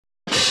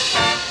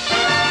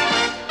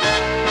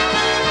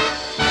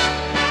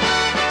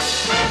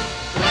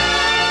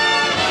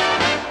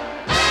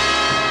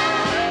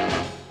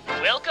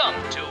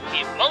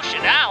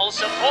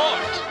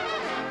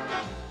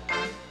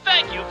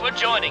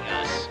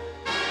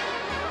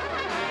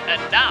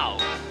And now,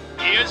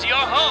 here's your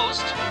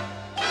host,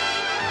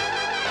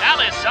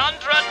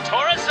 Alessandra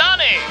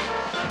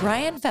Torresani.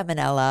 Brian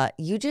Feminella,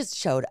 you just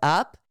showed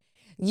up.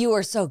 You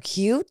are so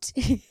cute.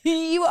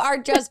 You are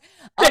just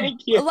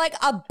Thank you. like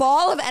a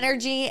ball of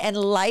energy and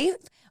life.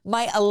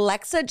 My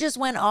Alexa just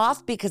went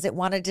off because it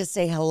wanted to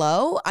say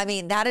hello. I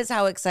mean, that is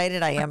how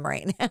excited I am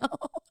right now.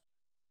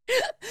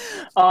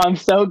 Oh, I'm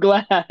so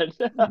glad.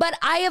 But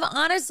I have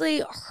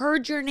honestly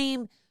heard your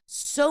name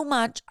so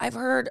much. I've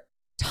heard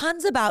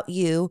tons about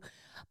you,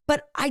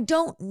 but I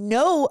don't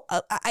know.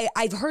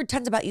 I've heard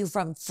tons about you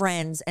from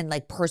friends and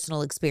like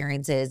personal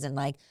experiences and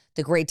like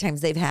the great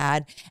times they've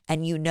had.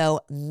 And you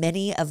know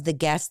many of the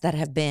guests that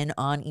have been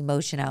on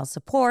Emotional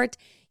Support.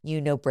 You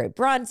know Britt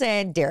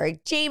Bronson,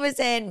 Derek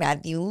Jameson,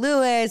 Matthew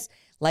Lewis.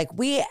 Like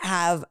we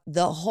have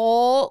the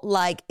whole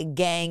like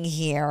gang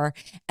here.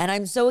 And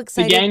I'm so The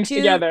excited gang's to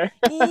together.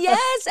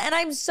 Yes, and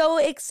I'm so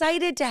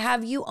excited to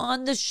have you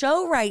on the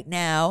show right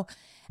now.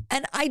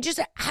 And I just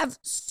have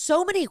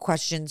so many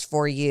questions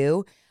for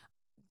you.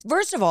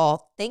 First of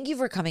all, thank you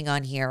for coming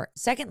on here.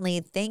 Secondly,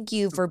 thank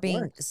you for being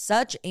course.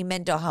 such a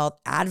mental health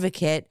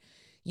advocate.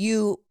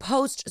 You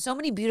post so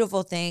many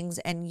beautiful things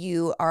and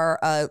you are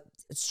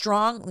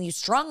you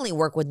strongly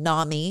work with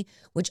NAMI,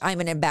 which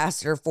I'm an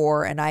ambassador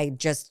for and I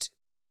just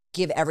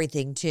give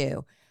everything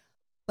to.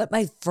 But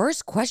my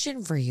first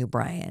question for you,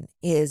 Brian,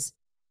 is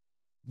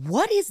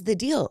what is the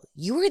deal?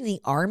 You were in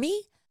the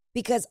Army?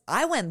 Because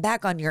I went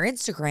back on your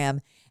Instagram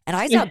and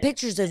I saw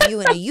pictures of you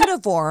in a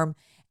uniform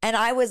and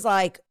I was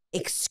like,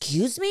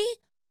 excuse me?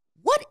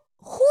 What?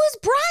 Who is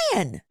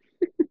Brian?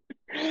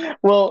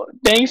 Well,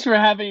 thanks for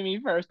having me,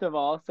 first of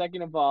all.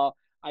 Second of all,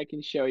 I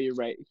can show you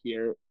right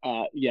here.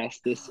 Yes,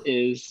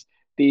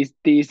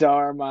 these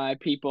are my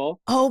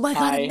people. Oh my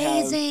God, I have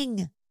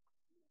amazing.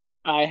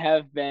 I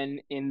have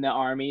been in the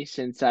Army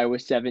since I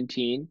was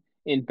 17.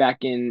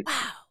 Back in Wow.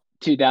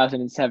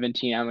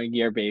 2017, I'm a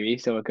year baby,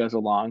 so it goes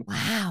along.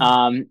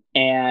 Wow.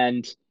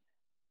 And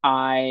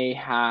I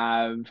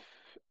have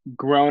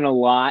grown a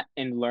lot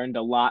and learned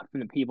a lot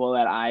from the people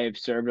that I have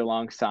served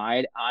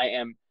alongside. I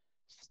am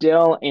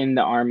still in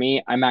the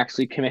Army. I'm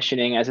actually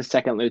commissioning as a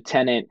second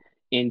lieutenant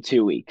in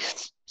 2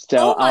 weeks. So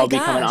Oh my I'll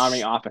become an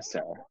Army gosh.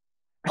 officer.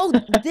 Oh,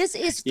 this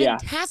is Yeah.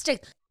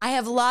 fantastic. I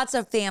have lots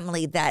of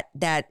family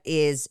that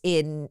is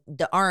in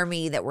the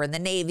Army, that were in the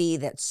Navy,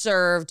 that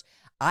served.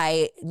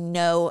 I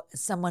know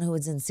someone who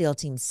was in SEAL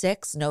Team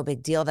 6. No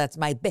big deal. That's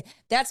my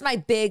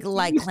big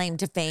like claim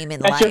to fame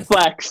in That's your life.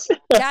 flex.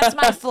 That's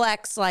my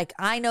flex. Like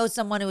I know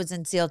someone who was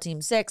in SEAL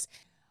Team 6.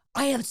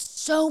 I have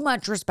so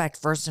much respect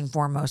first and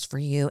foremost for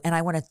you. And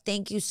I want to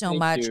thank you so Thank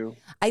much. you.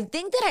 I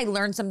think that I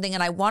learned something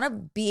and I want to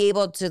be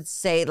able to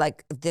say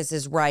like, if this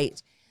is right.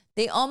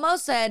 They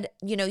almost said,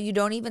 you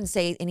don't even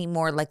say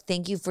anymore, like,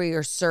 thank you for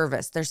your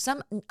service. There's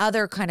some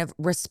other kind of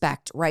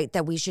respect, right,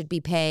 that we should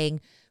be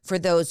paying for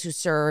those who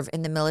serve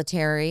in the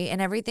military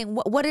and everything.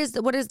 What is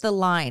the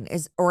line?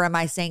 Or am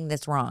I saying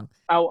this wrong?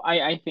 Oh,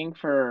 I think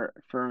for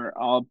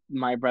all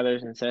my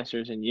brothers and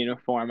sisters in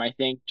uniform, I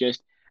think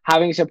just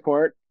having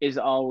support is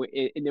all,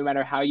 no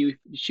matter how you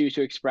choose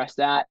to express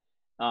that,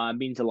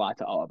 means a lot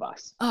to all of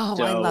us. Oh, I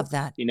So, love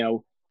that.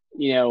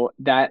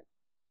 that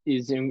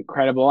is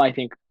incredible. I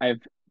think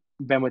I've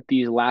been with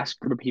these last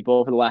group of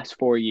people for the last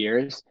 4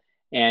 years,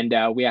 and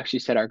we actually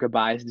said our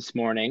goodbyes this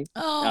morning.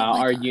 Oh my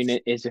Our gosh.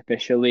 unit is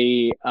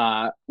officially,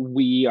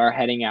 we are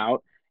heading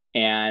out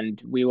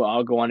and we will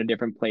all go on to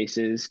different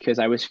places because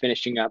I was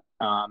finishing up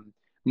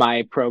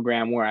my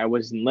program where I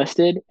was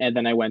enlisted, and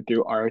then I went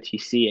through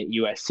ROTC at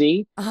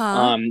USC.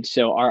 Uh-huh.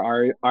 So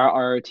our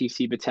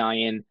ROTC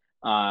battalion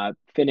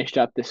finished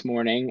up this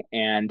morning,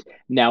 and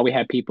now we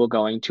have people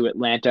going to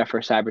Atlanta for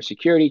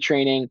cybersecurity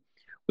training.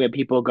 We have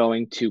people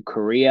going to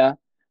Korea.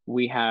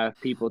 We have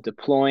people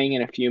deploying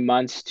in a few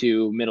months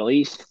to Middle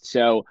East.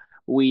 So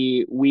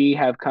we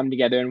have come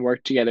together and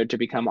worked together to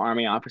become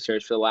Army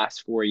officers for the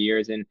last 4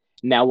 years, and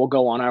now we'll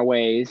go on our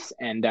ways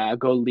and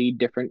go lead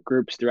different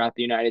groups throughout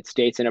the United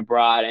States and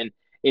abroad. And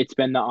it's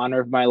been the honor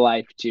of my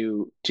life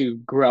to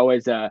grow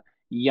as a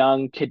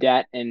young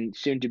cadet and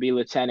soon to be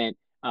lieutenant,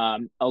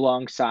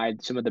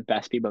 alongside some of the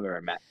best people I've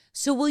ever met.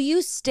 So will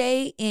you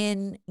stay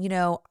in,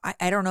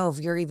 I don't know if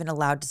you're even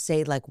allowed to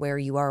say like where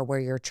you are, where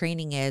your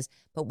training is,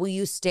 but will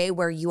you stay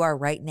where you are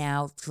right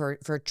now for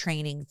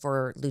training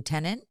for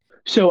lieutenant?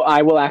 So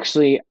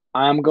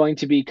I'm going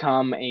to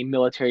become a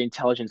military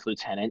intelligence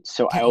lieutenant.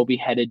 So I Okay. will be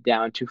headed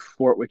down to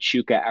Fort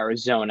Huachuca,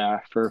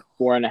 Arizona for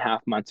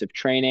 4.5 months of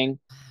training.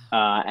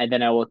 And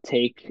then I will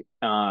take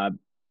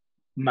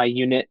my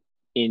unit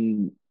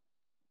in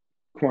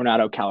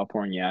Coronado,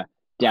 California,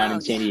 down Oh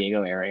in San yeah.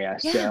 Diego area.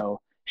 Yeah.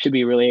 So should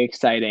be really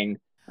exciting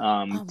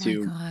Oh my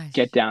to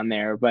get gosh. down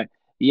there. But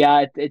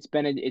yeah, it's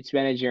been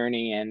a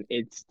journey, and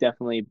it's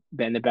definitely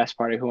been the best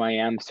part of who I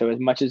am. So as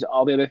much as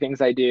all the other things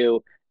I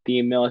do,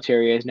 the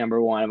military is number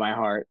one in my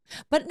heart.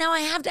 But now I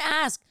have to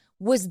ask,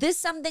 was this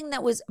something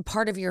that was a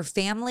part of your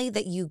family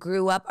that you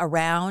grew up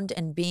around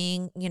and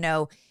being,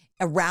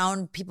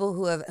 around people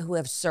who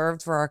have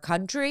served for our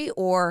country?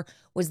 Or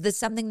was this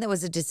something that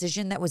was a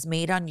decision that was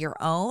made on your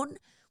own?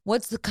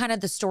 What's the kind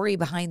of the story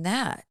behind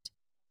that?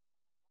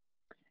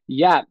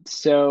 Yeah,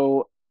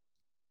 so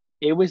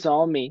it was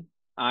all me.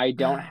 I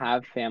don't Oh,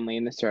 have family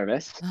in the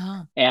service,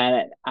 uh,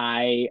 and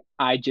I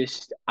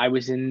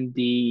was in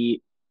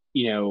the,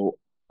 you know,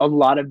 a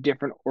lot of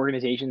different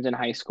organizations in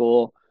high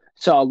school,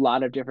 saw a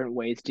lot of different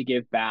ways to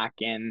give back,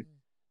 and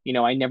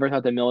I never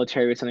thought the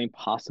military was something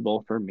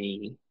possible for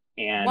me.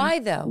 And why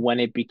though? when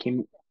it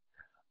became,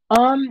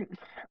 um,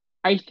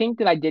 I think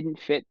that I didn't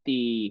fit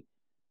the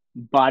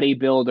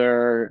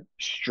bodybuilder, The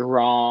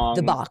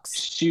strong, box.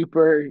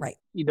 super Right.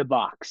 the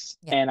box.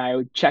 Yeah. And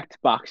I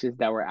checked boxes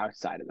that were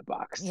outside of the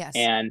box. Yes.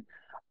 And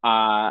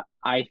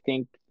I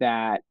think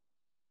that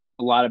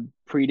a lot of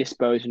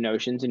predisposed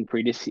notions and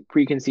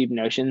preconceived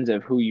notions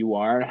of who you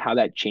are and how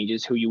that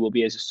changes who you will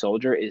be as a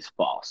soldier is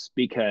false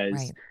because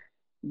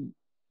Right.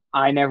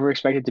 I never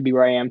expected to be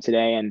where I am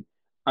today. And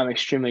I'm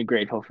extremely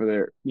grateful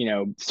for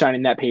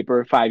signing that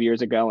paper 5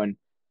 years ago and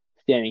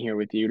standing here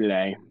with you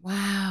today.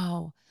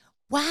 Wow.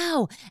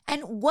 Wow.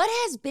 And what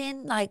has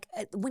been like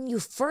when you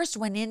first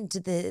went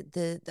into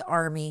the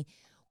army,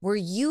 were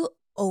you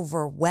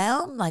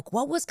overwhelmed? Like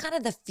what was kind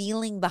of the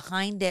feeling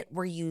behind it?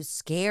 Were you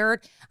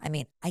scared? I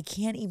mean, I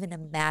can't even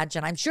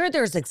imagine. I'm sure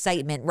there's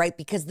excitement, right?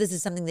 Because this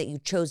is something that you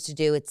chose to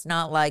do. It's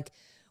not like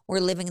we're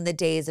living in the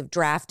days of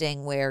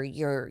drafting where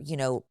you're,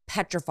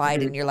 petrified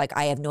Mhm. and you're like,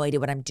 I have no idea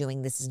what I'm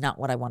doing. This is not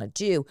what I want to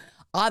do.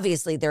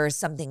 Obviously, there is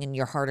something in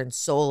your heart and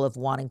soul of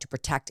wanting to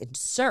protect and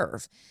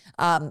serve.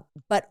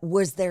 But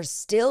was there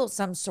still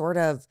some sort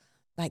of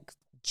like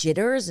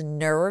jitters and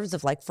nerves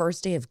of like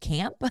first day of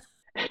camp?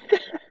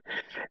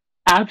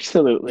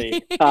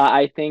 Absolutely.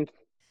 I think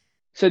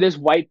so. There's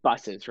white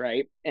buses,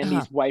 right? And Uh-huh.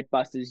 these white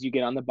buses, you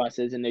get on the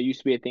buses, and there used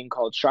to be a thing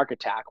called Shark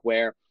Attack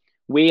where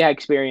we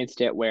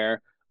experienced it,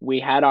 where we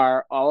had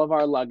our all of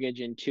our luggage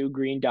in two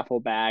green duffel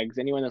bags.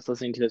 Anyone that's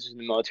listening to this is in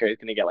the military is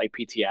going to get like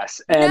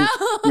PTS. No. And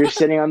you're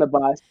sitting on the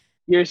bus.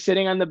 You're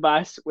sitting on the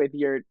bus with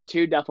your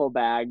two duffel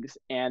bags,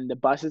 and the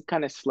bus is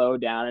kind of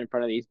slowed down in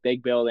front of these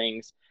big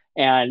buildings.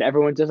 And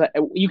everyone's just like,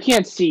 you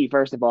can't see,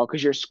 first of all,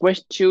 because you're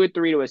squished two or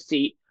three to a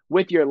seat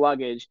with your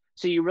luggage.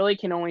 So you really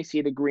can only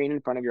see the green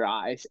in front of your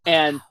eyes.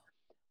 And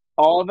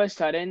all of a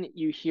sudden,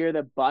 you hear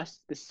the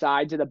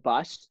sides of the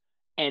bus,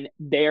 and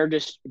they're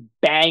just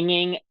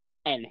banging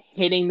and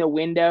hitting the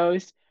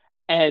windows.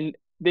 And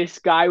this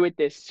guy with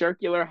this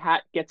circular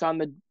hat gets on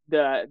the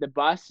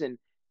bus, and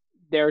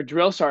they're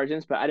drill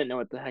sergeants, but I didn't know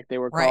what the heck they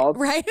were Right, called.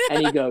 right.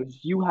 And he goes,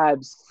 "You have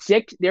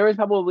six." There was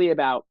probably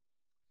about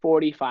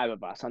 45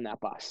 of us on that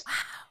bus.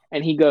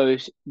 And he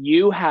goes,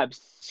 "You have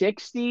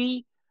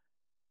 60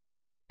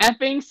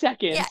 effing Yeah,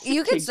 seconds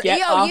you to could, get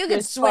you off could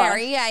this swear.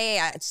 bus."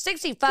 Yeah.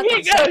 60 fucking He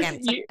goes,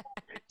 seconds.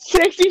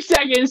 60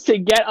 seconds to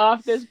get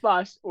off this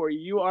bus or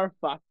you are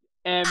fucked.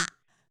 And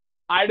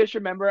I just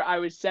remember I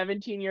was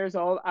 17 years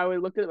old. I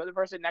would look at the other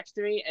person next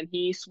to me and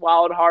he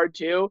swallowed hard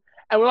too.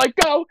 And we're like,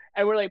 go.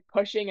 And we're like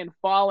pushing and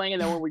falling.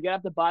 And then when we get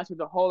off the bus, we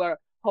have to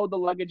hold the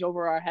luggage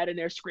over our head and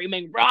they're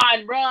screaming,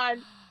 run,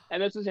 run.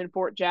 And this was in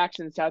Fort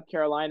Jackson, South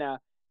Carolina.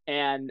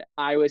 And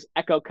I was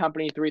Echo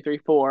Company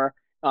 334.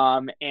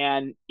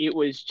 And it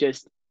was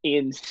just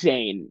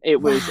insane.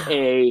 Wow.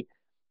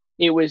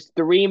 It was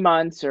 3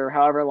 months or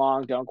however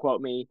long, don't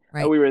quote me,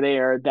 Right. we were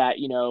there that,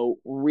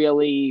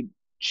 really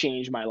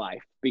changed my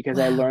life because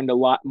I Wow. learned a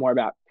lot more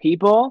about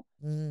people.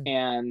 Mm,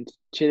 And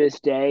to this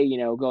day,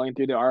 going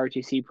through the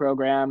ROTC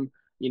program,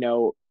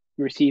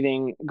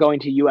 going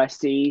to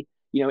USC,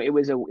 it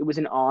was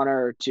an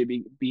honor to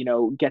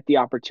get the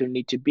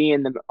opportunity to be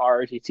in the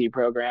ROTC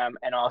program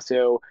and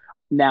also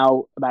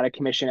now about a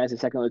commission as a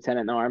second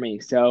lieutenant in the Army.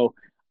 So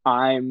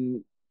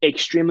I'm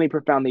extremely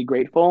profoundly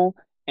grateful,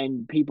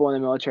 and people in the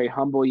military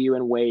humble you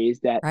in ways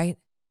that right.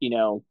 you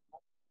know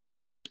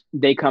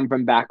they come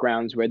from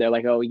backgrounds where they're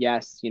like, oh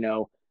yes,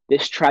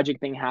 this tragic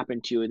thing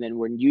happened to you, and then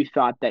when you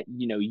thought that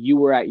you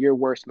were at your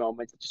worst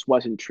moments, it just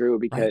wasn't true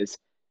Right. because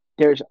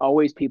there's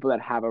always people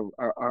that have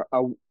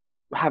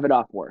it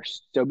off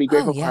worse. So be Oh,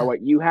 grateful for yeah.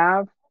 what you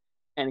have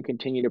and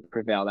continue to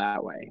prevail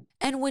that way.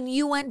 And when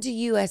you went to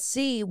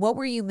USC, what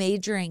were you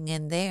majoring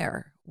in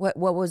there? What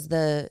was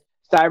the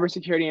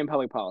Cybersecurity and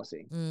public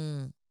policy.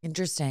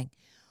 interesting.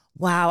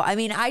 Wow. I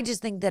mean, I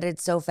just think that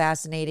it's so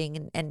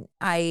fascinating and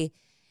I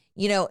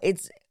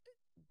it's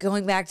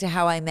going back to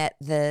how I met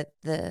the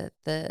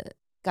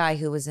guy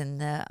who was in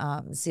the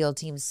SEAL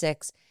Team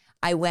 6.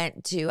 I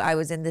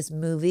was in this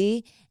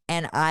movie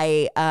and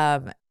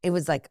it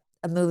was like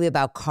a movie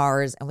about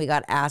cars and we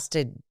got asked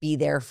to be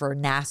there for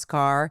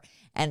NASCAR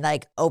and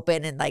like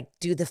open and like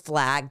do the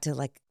flag to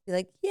like be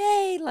like,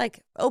 yay,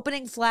 like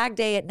opening flag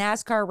day at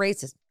NASCAR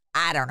races.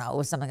 I don't know. It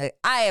was something like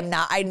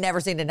I'd never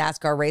seen a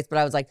NASCAR race, but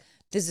I was like,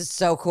 this is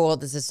so cool.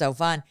 This is so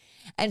fun.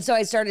 And so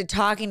I started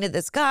talking to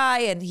this guy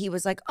and he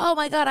was like, oh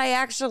my God, I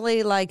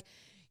actually like,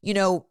 we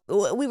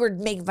were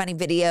making funny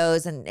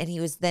videos and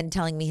he was then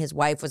telling me his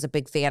wife was a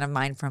big fan of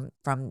mine from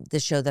the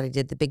show that I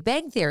did, The Big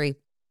Bang Theory.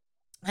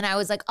 And I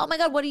was like, oh my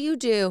God, what do you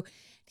do?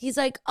 he's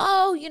like,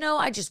 oh,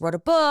 I just wrote a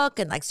book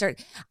and like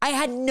I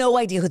had no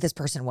idea who this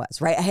person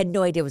was, right? I had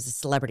no idea it was a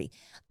celebrity,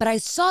 but I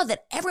saw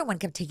that everyone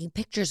kept taking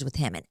pictures with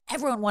him and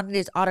everyone wanted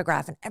his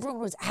autograph and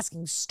everyone was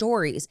asking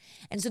stories.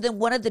 And so then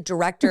one of the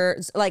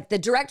directors, like the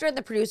director and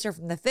the producer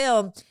from the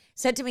film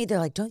said to me, they're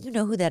like, don't you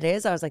know who that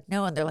is? I was like,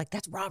 no. And they're like,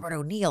 that's Robert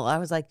O'Neill. I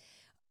was like,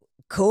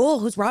 cool.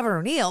 Who's Robert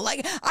O'Neill?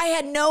 Like I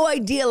had no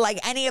idea like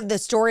any of the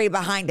story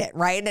behind it.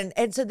 Right.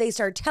 And so they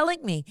started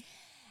telling me.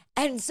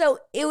 And so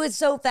it was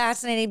so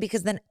fascinating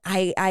because then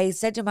I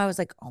said to him, I was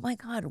like, oh my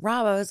God,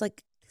 Rob, I was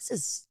like,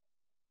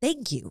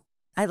 thank you.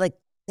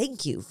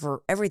 Thank you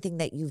for everything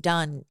that you've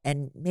done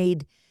and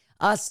made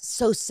us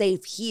so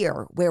safe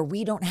here where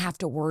we don't have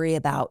to worry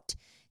about,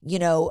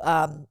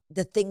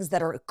 the things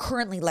that are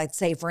currently, let's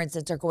say, for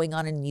instance, are going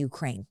on in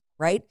Ukraine,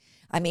 right?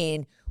 I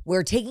mean,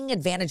 we're taking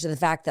advantage of the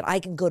fact that I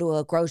can go to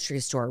a grocery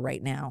store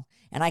right now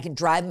and I can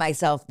drive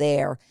myself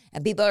there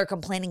and people are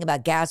complaining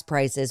about gas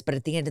prices. But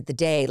at the end of the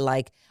day,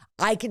 like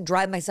I can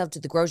drive myself to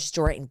the grocery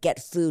store and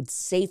get food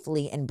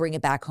safely and bring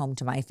it back home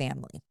to my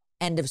family.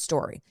 End of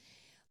story.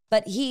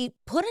 But he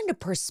put into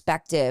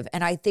perspective,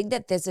 and I think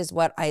that this is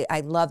what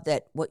I love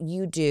that what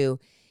you do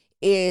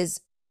is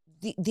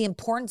the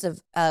importance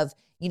of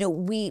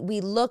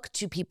we look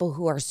to people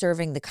who are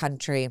serving the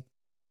country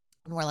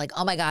and we're like,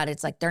 oh my God,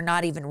 it's like they're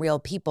not even real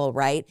people,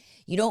 right?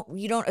 You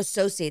don't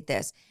associate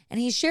this. And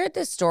he shared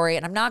this story,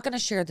 and I'm not going to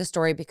share the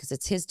story because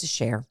it's his to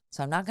share.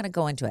 So I'm not going to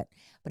go into it.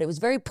 But it was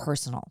very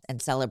personal and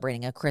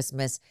celebrating a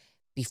Christmas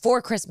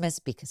before Christmas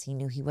because he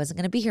knew he wasn't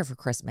going to be here for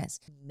Christmas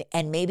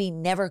and maybe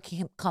never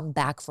come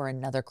back for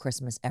another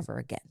Christmas ever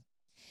again.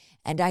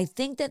 And I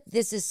think that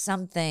this is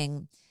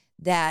something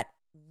that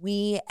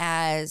we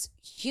as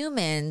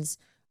humans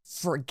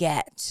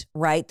forget,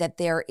 right? That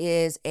there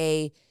is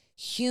a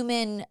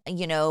human,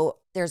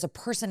 there's a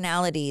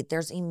personality,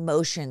 there's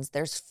emotions,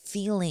 there's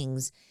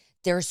feelings,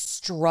 there's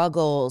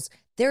struggles,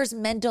 there's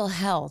mental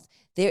health.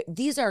 It's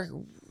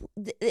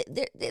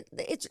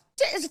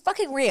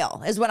fucking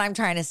real is what I'm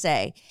trying to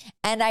say.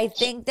 And I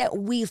think that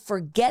we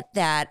forget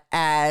that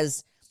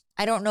as,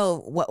 I don't know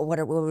what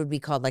it would be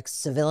called, like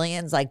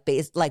civilians, like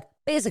basic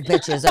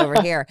bitches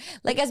over here.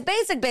 Like as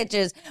basic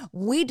bitches,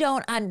 we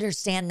don't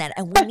understand that.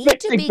 And we need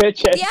to be,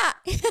 bitches. yeah.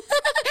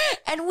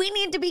 And we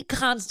need to be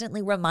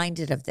constantly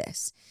reminded of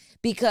this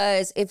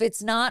because if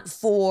it's not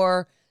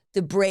for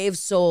the brave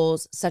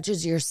souls such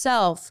as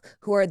yourself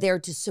who are there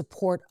to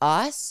support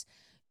us,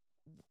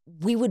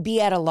 we would be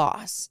at a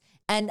loss.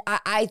 And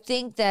I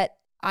think that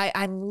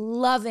I'm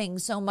loving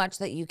so much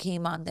that you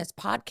came on this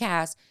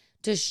podcast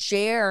to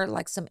share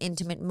like some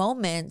intimate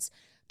moments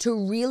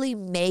to really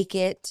make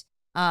it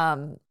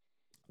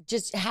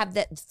just have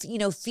that,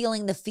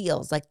 feeling the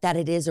feels like that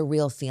it is a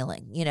real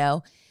feeling,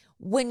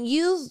 when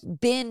you've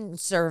been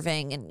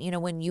serving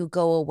and, when you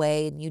go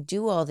away and you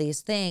do all these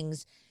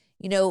things,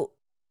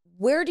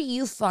 where do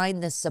you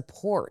find the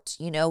support?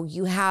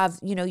 You have,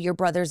 your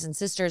brothers and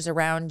sisters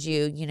around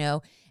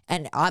you,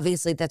 and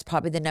obviously that's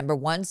probably the number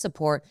one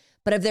support.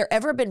 But have there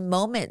ever been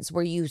moments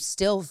where you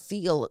still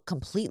feel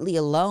completely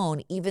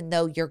alone, even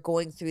though you're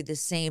going through the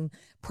same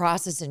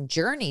process and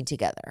journey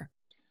together?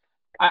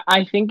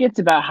 I think it's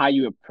about how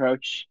you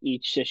approach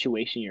each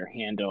situation you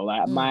handle.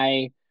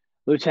 My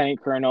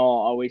lieutenant colonel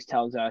always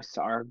tells us,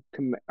 our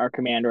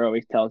commander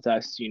always tells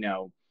us,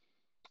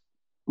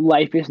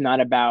 life is not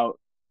about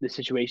the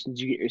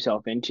situations you get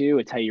yourself into,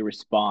 it's how you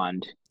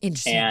respond.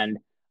 Interesting. And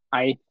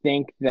I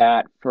think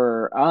that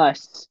for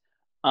us,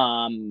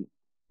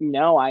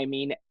 no, I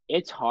mean,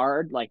 it's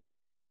hard. Like,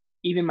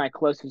 even my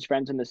closest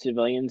friends on the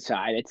civilian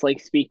side, it's like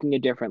speaking a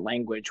different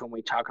language when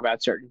we talk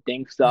about certain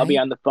things. So I'll be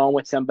Right. on the phone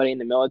with somebody in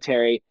the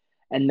military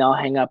and they'll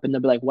hang up and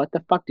they'll be like, what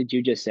the fuck did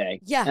you just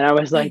say? Yeah. And I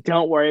was like, Right.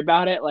 don't worry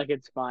about it. Like,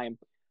 it's fine.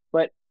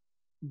 But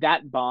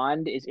that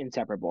bond is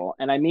inseparable.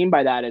 And I mean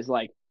by that is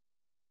like,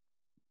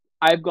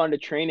 I've gone to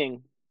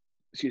training,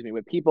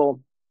 with people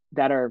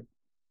that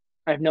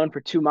I've known for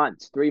 2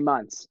 months, 3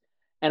 months,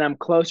 and I'm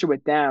closer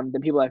with them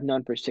than people I've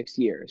known for 6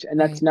 years. And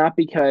that's Right. not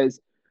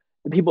because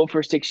the people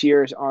for 6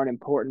 years aren't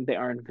important, they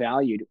aren't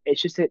valued.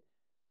 It's just that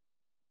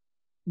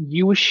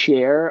you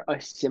share a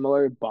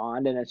similar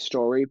bond and a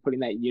story putting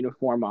that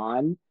uniform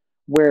on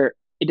where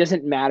it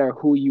doesn't matter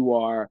who you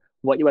are,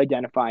 what you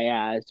identify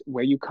as,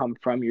 where you come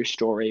from, your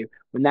story.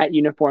 When that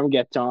uniform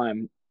gets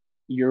on,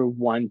 you're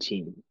one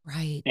team.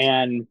 Right.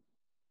 And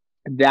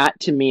that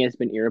to me has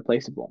been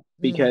irreplaceable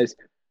Mm. because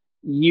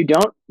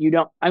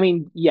I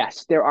mean,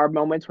 yes, there are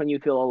moments when you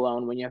feel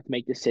alone, when you have to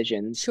make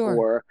decisions, Sure.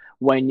 or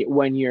when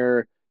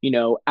you're,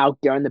 out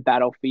there on the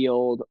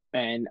battlefield.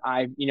 And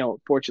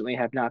fortunately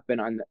have not been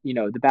on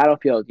the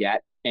battlefield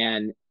yet.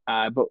 And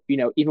but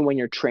even when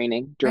you're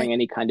training during Right.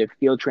 any kind of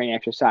field training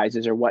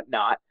exercises or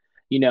whatnot,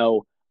 you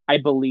know, I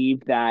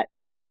believe that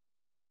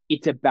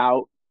it's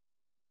about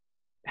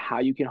how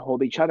you can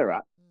hold each other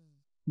up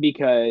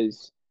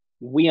because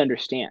we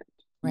understand.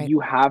 Right.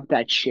 You have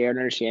that shared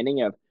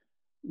understanding of,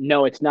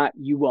 no, it's not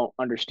you won't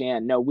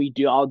understand. No, we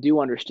do all do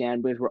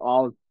understand because we're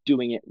all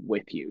doing it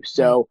with you. Right.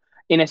 So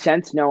in a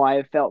sense, no, I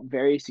have felt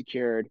very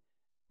secured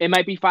It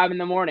might be 5 in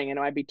the morning and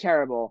it might be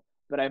terrible,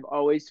 but I've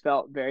always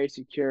felt very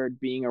secure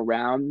being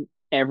around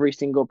every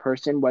single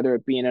person, whether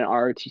it be in an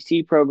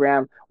ROTC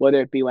program,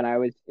 whether it be when I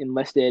was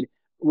enlisted,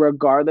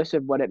 regardless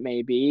of what it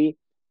may be,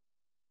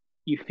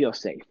 you feel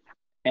safe.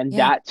 And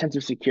Yeah. that sense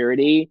of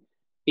security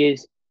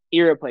is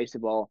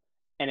irreplaceable.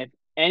 And if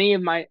any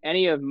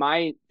of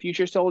my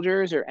future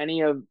soldiers or any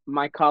of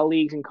my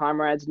colleagues and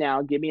comrades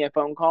now give me a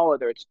phone call,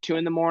 whether it's 2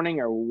 in the morning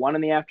or 1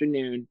 in the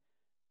afternoon,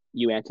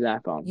 you answer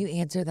that phone. You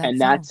answer that And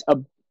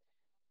phone.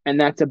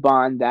 that's a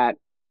bond that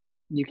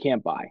you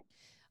can't buy.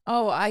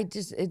 Oh,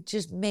 it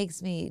just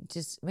makes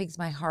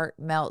my heart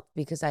melt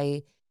because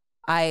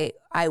I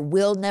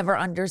will never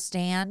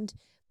understand,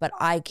 but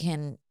I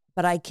can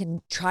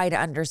try to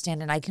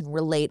understand and I can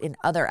relate in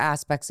other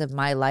aspects of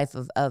my life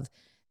of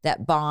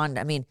that bond.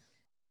 I mean,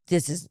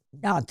 this is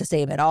not the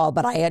same at all,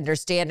 but I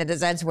understand in a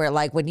sense where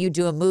like when you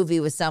do a movie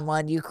with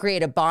someone, you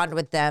create a bond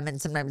with them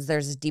and sometimes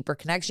there's a deeper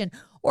connection.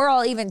 Or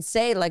I'll even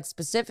say like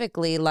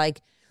specifically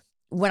like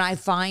when I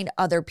find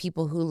other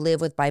people who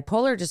live with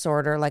bipolar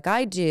disorder like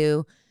I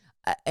do,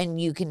 and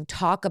you can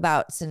talk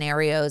about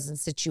scenarios and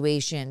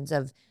situations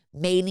of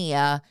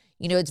mania,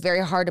 it's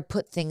very hard to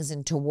put things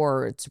into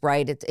words,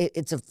 right?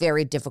 It's a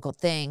very difficult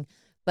thing,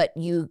 but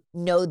you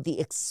know the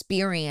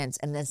experience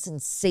and the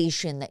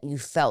sensation that you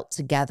felt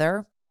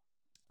together.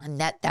 And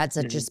that's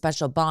such a Mhm.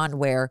 special bond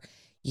where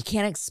you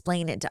can't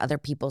explain it to other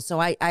people. So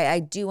I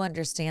do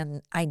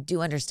understand. I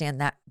do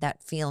understand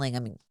that feeling. I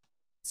mean,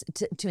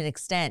 to an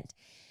extent,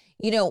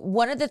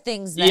 one of the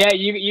things that Yeah,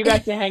 you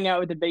got to hang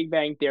out with the Big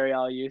Bang Theory,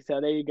 all you. So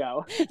there you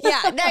go.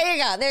 yeah, there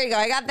you go. There you go.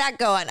 I got that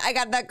going. I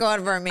got that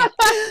going for me.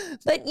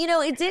 But,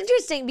 it's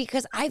interesting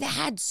because I've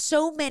had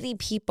so many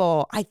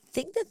people. I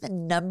think that the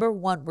number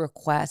one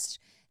request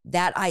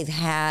that I've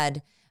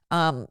had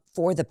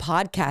for the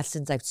podcast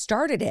since I've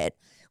started it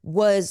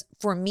was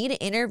for me to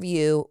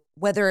interview,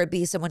 whether it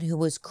be someone who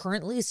was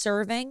currently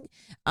serving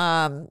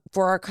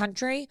for our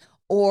country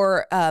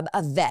or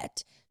a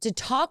vet, to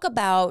talk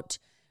about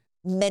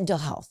mental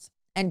health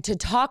and to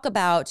talk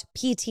about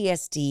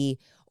PTSD,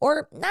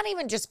 or not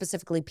even just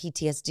specifically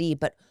PTSD,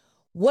 but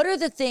what are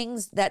the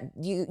things that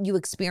you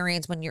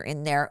experience when you're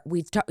in there?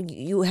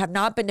 You have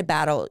not been to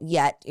battle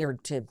yet,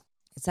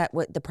 is that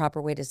what the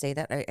proper way to say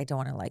that? I don't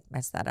want to like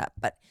mess that up,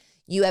 but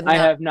you have I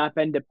not have not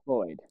been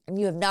deployed.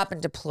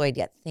 been deployed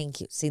yet.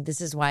 Thank you. See, this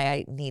is why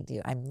I need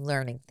you. I'm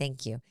learning.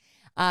 Thank you.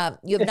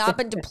 You have not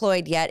been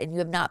deployed yet, and you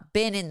have not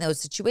been in those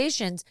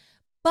situations,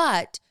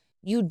 but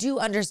you do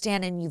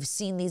understand, and you've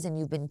seen these, and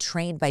you've been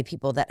trained by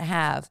people that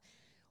have.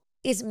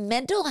 Is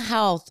mental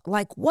health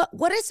like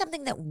what is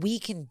something that we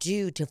can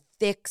do to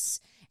fix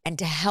and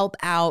to help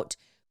out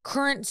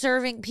current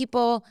serving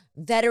people,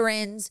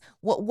 veterans?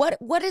 What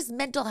does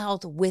mental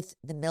health with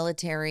the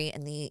military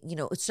and the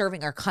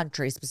serving our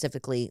country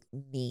specifically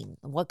mean?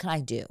 What can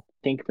I do?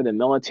 Think for the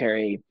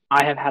military,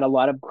 I have had a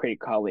lot of great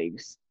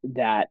colleagues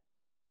that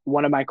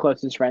one of my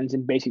closest friends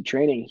in basic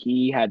training,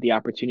 he had the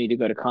opportunity to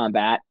go to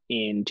combat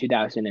in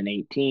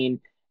 2018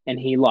 and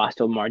he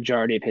lost a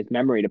majority of his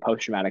memory to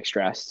post-traumatic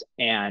stress.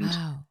 And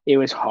Wow. it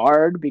was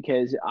hard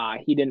because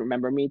he didn't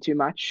remember me too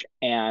much.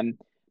 And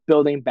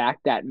building back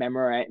that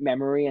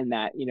memory and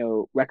that,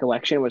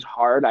 recollection was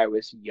hard. I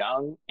was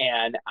young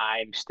and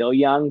I'm still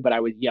young, but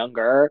I was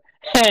younger.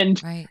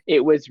 And Right.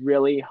 it was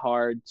really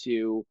hard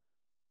to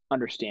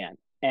understand.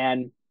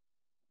 And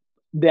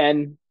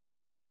then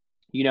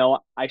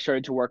I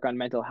started to work on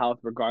mental health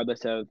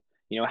regardless of,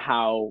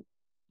 how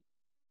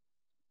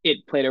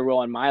it played a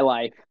role in my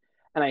life.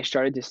 And I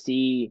started to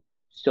see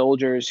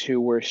soldiers who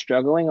were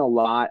struggling a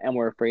lot and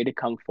were afraid to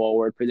come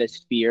forward for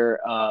this fear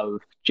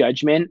of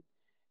judgment.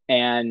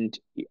 And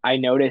I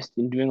noticed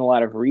in doing a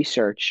lot of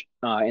research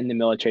in the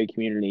military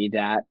community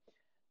that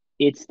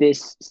it's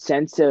this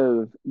sense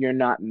of you're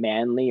not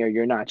manly or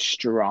you're not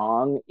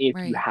strong if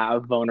you Right.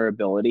 have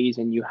vulnerabilities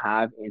and you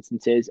have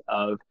instances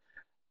of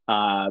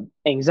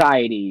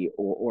anxiety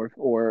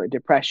or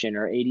depression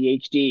or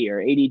ADHD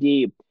or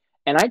ADD.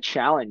 And I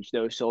challenge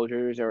those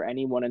soldiers or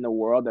anyone in the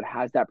world that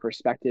has that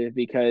perspective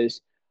because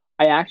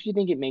I actually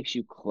think it makes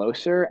you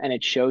closer and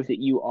it shows that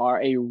you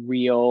are a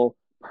real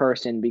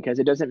person because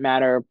it doesn't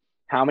matter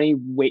how many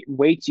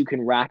weights you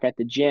can rack at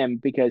the gym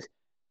because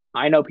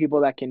I know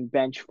people that can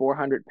bench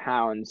 400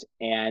 pounds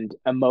and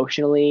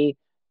emotionally,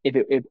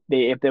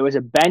 if there was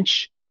a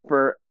bench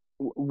for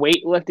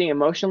weightlifting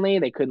emotionally,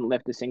 they couldn't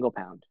lift a single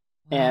pound.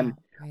 And Wow.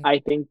 Right. I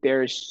think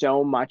there's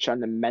so much on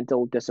the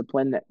mental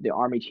discipline that the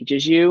Army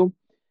teaches you.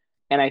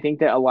 And I think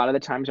that a lot of the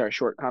times our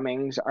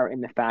shortcomings are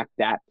in the fact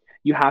that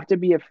you have to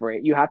be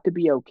afraid, you have to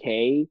be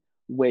okay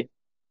with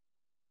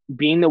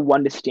being the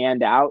one to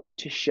stand out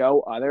to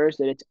show others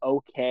that it's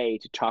okay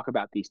to talk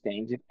about these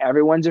things. If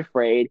everyone's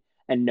afraid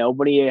and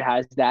nobody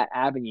has that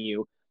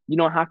avenue, you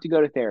don't have to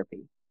go to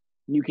therapy.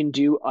 You can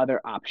do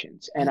other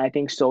options. And Yep. I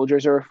think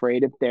soldiers are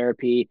afraid of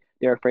therapy.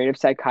 They're afraid of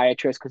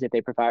psychiatrists because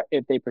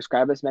if they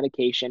prescribe us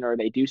medication or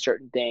they do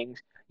certain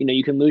things,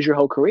 you can lose your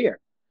whole career.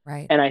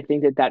 Right. And I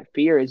think that that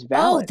fear is Oh,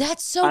 valid.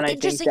 that's so And I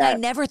think interesting. I that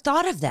never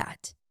thought of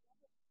that.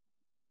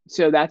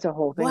 so that's a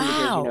whole thing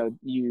because Wow.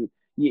 you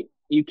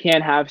you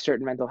can't have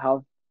certain mental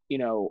health, you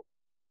know,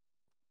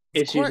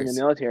 Of issues in the course.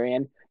 military.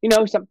 And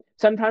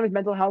sometimes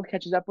mental health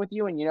catches up with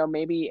you, and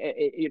maybe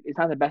it's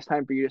not the best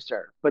time for you to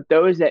serve. But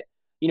those that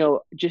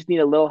just need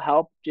a little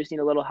help, just need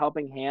a little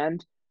helping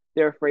hand,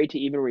 they're afraid to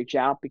even reach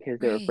out because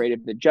they're Right. afraid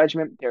of the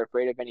judgment, they're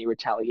afraid of any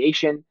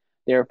retaliation,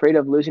 they're afraid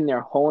of losing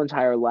their whole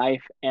entire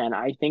life. And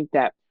I think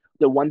that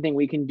the one thing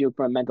we can do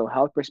from a mental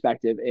health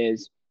perspective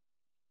is,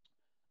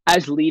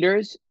 as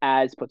leaders,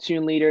 as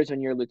platoon leaders,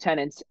 when you're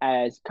lieutenants,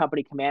 as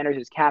company commanders,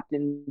 as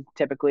captains,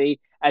 typically,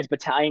 as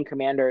battalion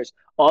commanders,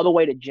 all the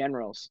way to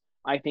generals,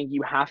 I think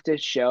you have to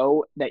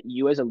show that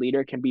you as a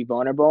leader can be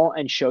vulnerable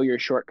and show your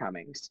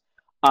shortcomings.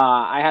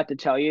 I have to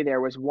tell you, there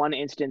was one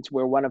instance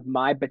where one of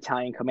my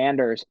battalion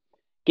commanders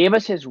gave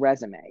us his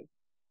resume,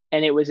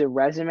 and it was a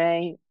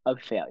resume of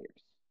failures.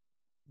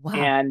 Wow.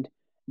 And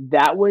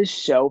that was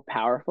so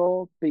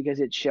powerful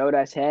because it showed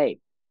us, hey,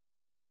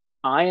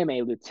 I am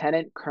a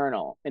lieutenant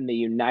colonel in the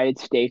United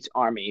States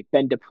Army,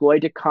 been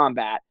deployed to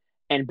combat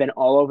and been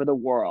all over the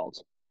world.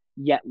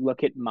 Yet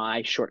look at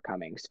my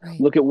shortcomings. Right.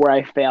 Look at where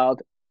I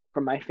failed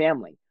for my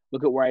family.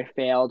 Look at where I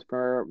failed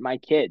for my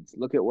kids.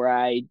 Look at where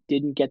I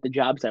didn't get the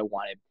jobs I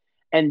wanted.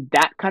 And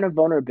that kind of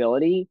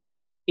vulnerability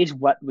is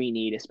what we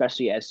need,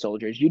 especially as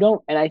soldiers. You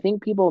don't, and I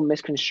think people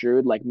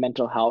misconstrued like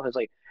mental health as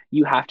like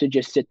you have to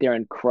just sit there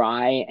and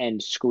cry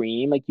and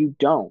scream. Like you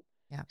don't.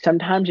 Yeah.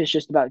 Sometimes it's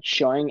just about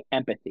showing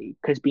empathy,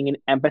 because being an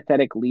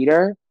empathetic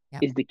leader Yeah.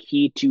 is the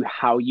key to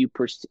how you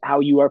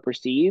are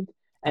perceived,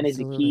 and is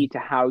the key Absolutely. to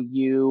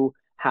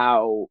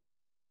how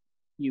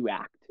you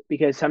act.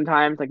 Because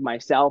sometimes, like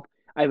myself,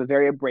 I have a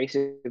very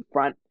abrasive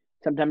front.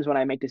 Sometimes when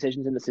I make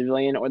decisions in the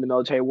civilian or the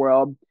military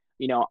world,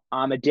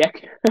 I'm a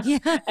dick Yeah.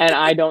 and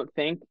I don't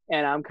think,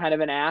 and I'm kind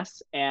of an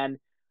ass. And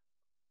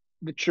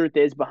the truth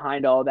is,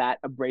 behind all that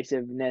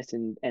abrasiveness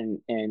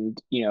and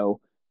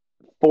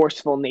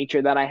forceful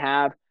nature that I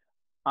have,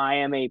 I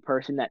am a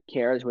person that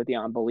cares with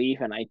beyond belief,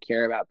 and I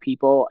care about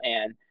people.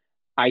 And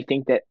I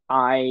think that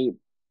I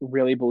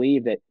really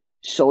believe that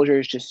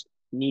soldiers just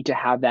need to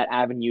have that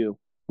avenue,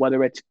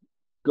 whether it's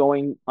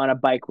going on a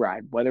bike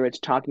ride, whether it's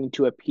talking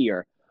to a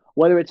peer,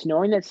 whether it's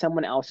knowing that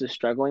someone else is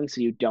struggling so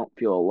you don't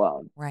feel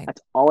alone. Right.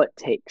 That's all it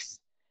takes.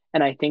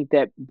 And I think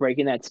that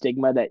breaking that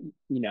stigma that,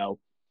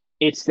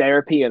 it's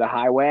therapy or the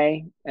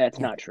highway, that's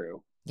Yeah. not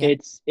true. Yeah.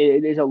 It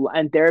is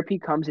and therapy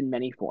comes in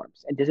many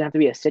forms. It doesn't have to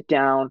be a sit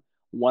down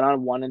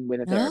one-on-one and with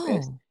a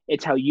therapist. No.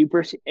 It's how you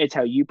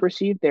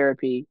perceive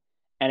therapy,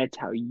 and it's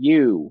how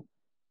you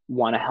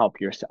want to help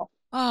yourself.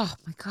 Oh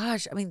my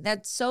gosh. I mean,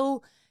 that's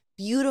so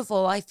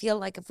beautiful. I feel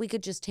like if we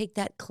could just take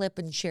that clip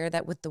and share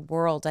that with the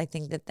world, I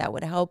think that that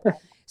would help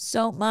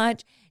so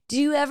much. Do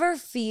you ever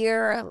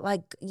fear,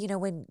 like,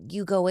 when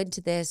you go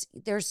into this,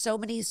 there's so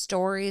many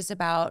stories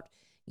about,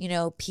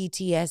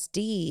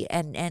 PTSD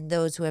and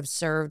those who have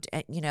served,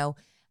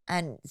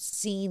 and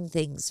seen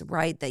things,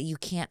 right, that you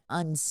can't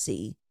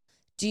unsee.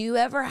 Do you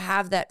ever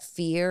have that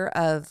fear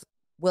of,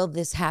 will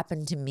this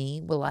happen to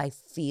me? Will I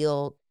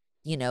feel,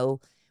 you know,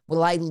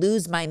 will I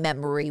lose my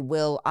memory?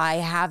 Will I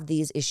have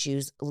these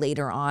issues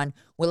later on?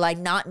 Will I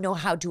not know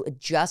how to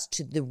adjust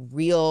to the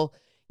real,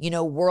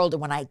 world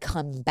when I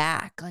come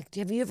back? Like,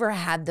 have you ever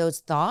had those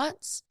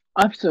thoughts?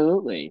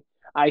 Absolutely.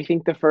 I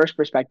think the first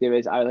perspective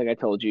is, like I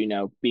told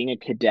you, being a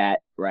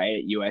cadet, right,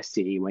 at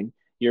USC, when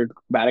you're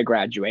about to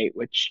graduate,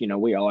 which,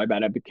 we all are about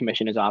to be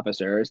commissioned as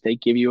officers, they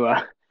give you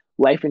a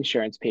life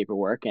insurance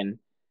paperwork. And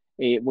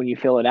when you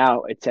fill it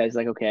out, it says,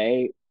 like,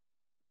 okay,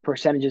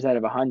 percentages out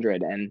of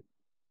 100. And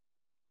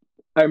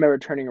I remember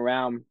turning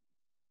around,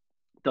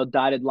 the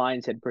dotted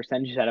line said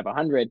percentages out of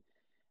 100.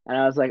 And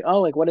I was like, oh,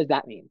 like, what does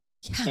that mean?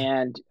 Yeah.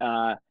 And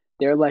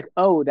they're like,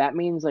 oh, that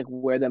means like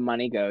where the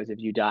money goes if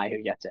you die,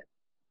 who gets it.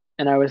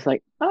 And I was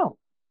like, oh,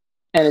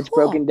 and it's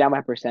broken Cool. down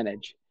by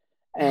percentage.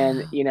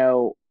 And,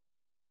 Wow.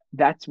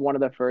 that's one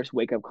of the first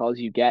wake up calls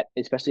you get,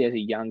 especially as a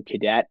young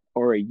cadet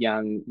or a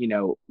young,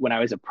 when I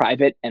was a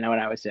private and when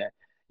I was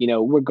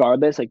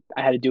regardless, like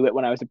I had to do it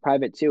when I was a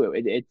private too.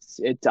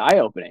 It's eye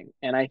opening.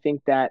 And I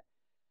think that,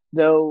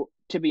 though,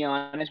 to be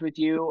honest with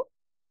you,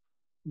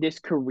 this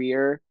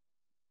career,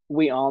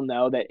 we all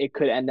know that it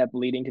could end up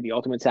leading to the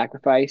ultimate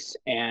sacrifice.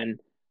 And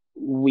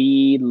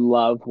we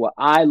love what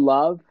I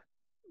love.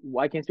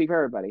 Well, I can't speak for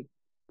everybody,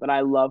 but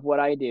I love what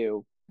I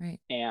do. Right.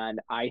 And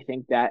I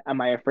think that,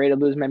 am I afraid of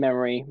losing my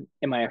memory?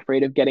 Am I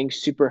afraid of getting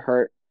super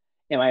hurt?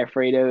 Am I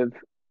afraid of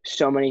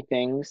so many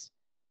things?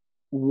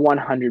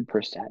 100%.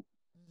 Mm.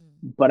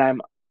 But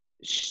I'm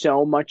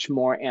so much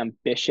more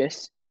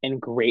ambitious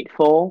and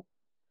grateful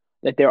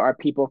that there are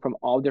people from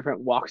all different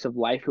walks of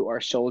life who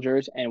are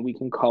soldiers, and we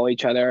can call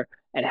each other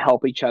and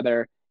help each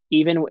other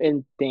even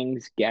when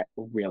things get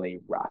really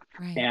rough.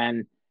 Right.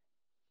 And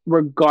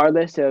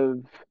regardless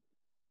of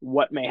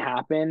what may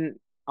happen,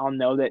 I'll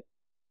know that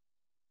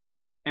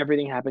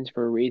everything happens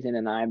for a reason.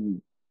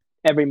 And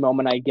every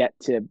moment I get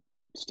to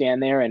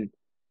stand there and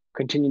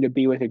continue to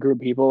be with a group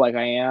of people like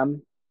I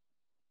am,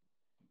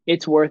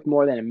 it's worth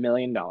more than $1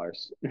 million.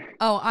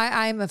 Oh,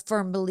 I'm a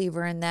firm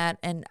believer in that.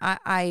 And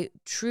I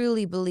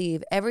truly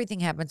believe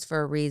everything happens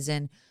for a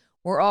reason.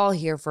 we're all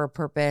here for a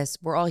purpose.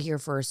 We're all here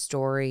for a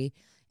story.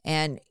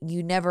 And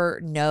you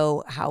never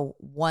know how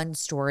one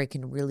story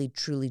can really,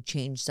 truly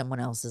change someone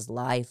else's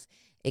life.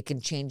 It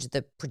can change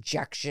the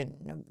projection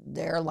of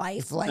their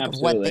life, like of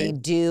what they Absolutely.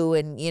 do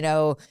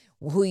and,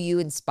 who you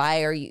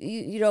inspire.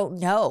 You don't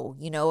know,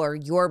 or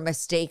your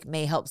mistake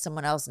may help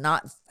someone else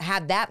not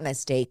have that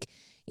mistake.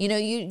 You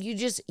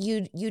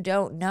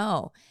don't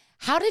know.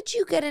 How did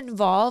you get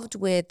involved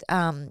with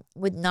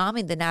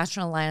NAMI, the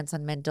National Alliance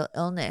on Mental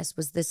Illness?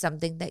 Was this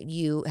something that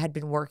you had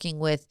been working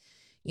with,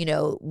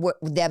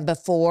 them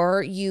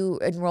before you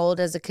enrolled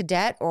as a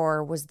cadet,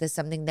 or was this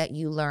something that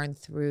you learned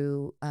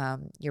through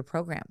your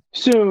program?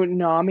 So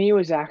NAMI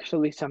was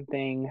actually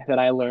something that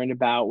I learned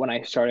about when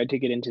I started to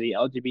get into the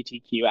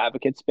LGBTQ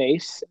advocate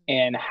space,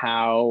 and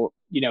how,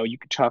 you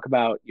could talk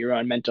about your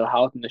own mental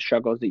health and the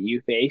struggles that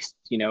you faced,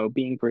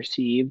 being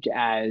perceived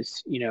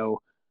as,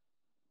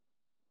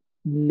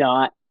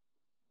 not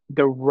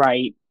the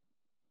right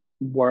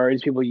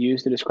words people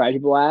use to describe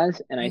people as.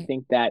 And I Right.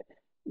 think that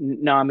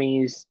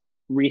NAMI's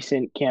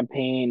recent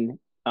campaign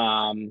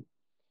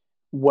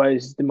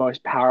was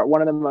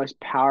one of the most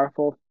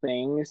powerful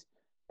things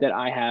that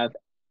I have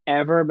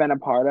ever been a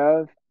part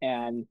of.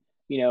 And,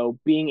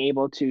 being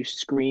able to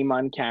scream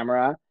on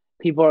camera,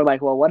 people are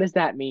like, well, what does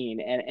that mean?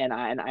 And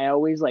I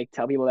always like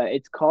tell people that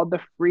it's called the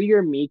Free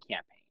Your Me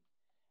campaign.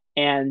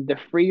 And the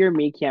Free Your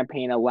Me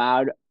campaign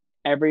allowed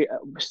every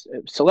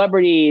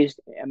celebrities,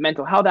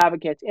 mental health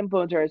advocates,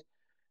 influencers,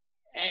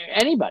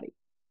 anybody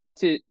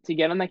to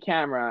get on the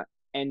camera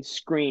and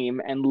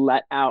scream and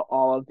let out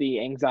all of the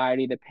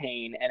anxiety, the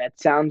pain. And it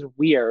sounds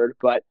weird,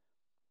 but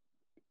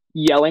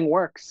yelling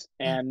works.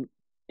 Yeah. And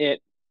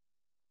it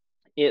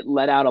it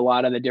let out a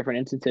lot of the different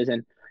instances,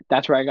 and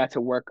that's where I got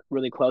to work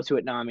really close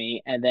with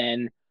NAMI. And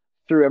then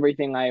through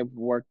everything I've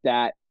worked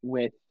at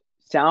with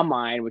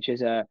SoundMind, which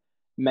is a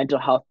mental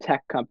health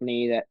tech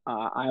company that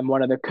I'm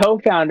one of the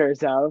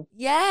co-founders of,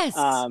 Yes.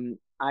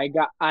 I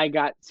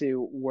got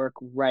to work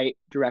right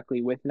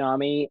directly with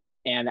NAMI,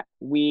 and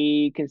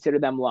we consider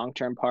them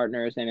long-term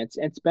partners, and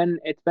it's been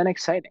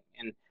exciting.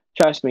 And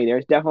trust me,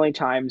 there's definitely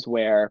times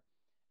where,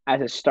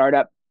 as a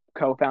startup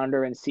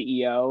co-founder and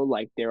CEO,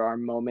 like there are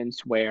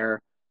moments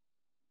where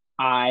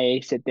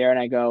I sit there and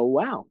I go,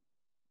 "Wow,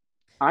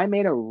 I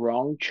made a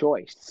wrong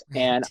choice,"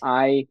 and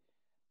Right.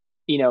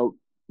 you know,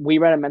 we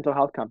run a mental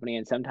health company,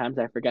 and sometimes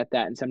I forget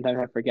that, and sometimes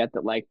I forget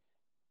that like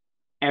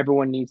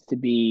everyone needs to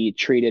be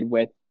treated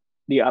with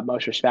the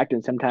utmost respect.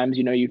 And sometimes,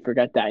 you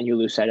forget that and you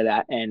lose sight of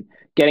that. And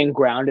getting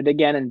grounded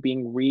again and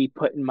being re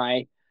put in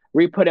my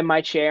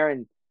chair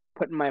and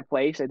put in my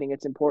place, I think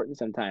it's important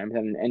sometimes.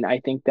 And I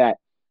think that,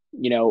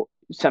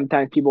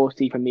 sometimes people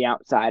see from the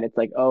outside, it's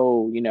like,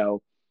 oh,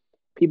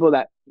 people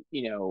that,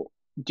 you know,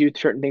 do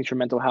certain things for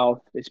mental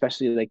health,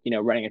 especially like,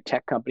 running a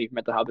tech company for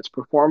mental health, it's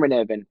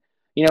performative. And,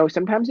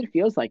 sometimes it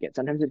feels like it.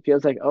 Sometimes it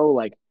feels like, oh,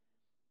 like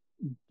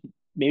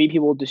maybe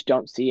people just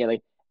don't see it.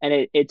 Like,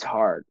 and it's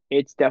hard.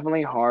 It's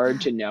definitely hard Yeah.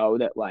 to know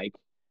that like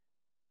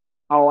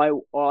all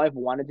I've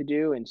wanted to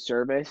do in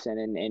service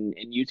and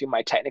in using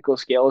my technical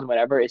skills,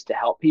 whatever, is to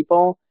help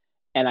people.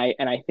 And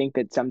I think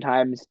that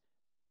sometimes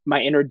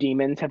my inner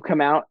demons have come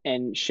out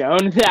and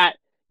shown that,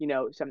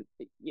 some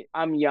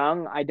I'm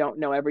young, I don't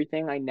know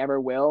everything, I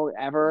never will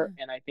ever.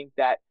 Yeah. And I think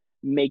that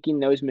making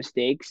those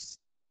mistakes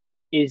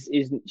is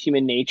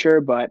human nature,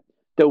 but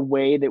the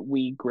way that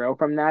we grow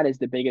from that is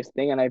the biggest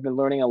thing. And I've been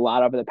learning a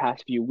lot over the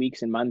past few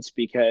weeks and months,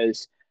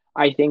 because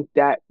I think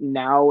that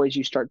now, as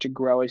you start to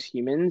grow as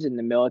humans in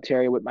the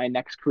military, with my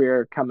next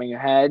career coming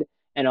ahead,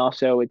 and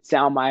also with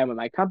SoundMind with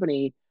my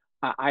company,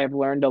 I have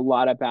learned a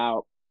lot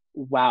about,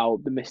 wow,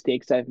 the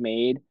mistakes I've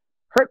made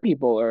hurt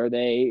people, or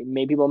they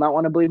made people not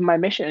want to believe in my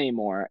mission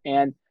anymore.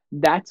 And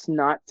that's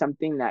not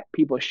something that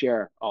people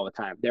share all the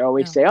time. They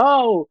always No. say,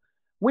 oh,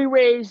 we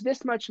raised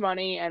this much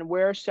money and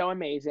we're so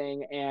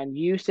amazing, and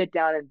you sit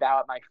down and bow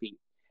at my feet.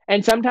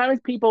 And sometimes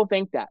people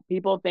think that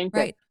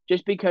Right.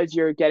 just because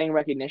you're getting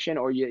recognition,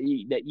 or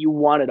that you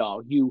want it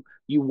all, you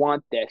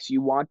want this,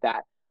 you want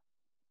that,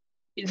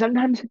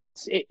 sometimes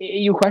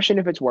you question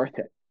if it's worth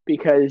it,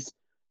 because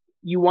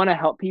you want to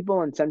help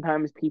people, and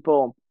sometimes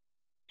people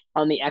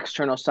on the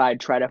external side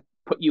try to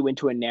put you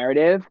into a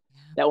narrative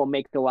Yeah. that will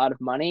make a lot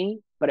of money,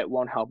 but it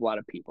won't help a lot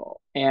of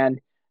people. And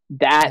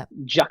that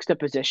Yep.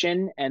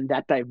 juxtaposition and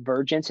that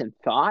divergence in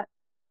thought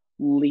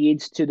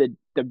leads to the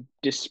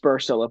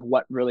dispersal of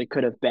what really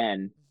could have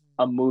been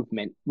a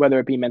movement, whether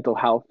it be mental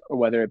health or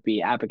whether it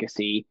be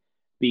advocacy,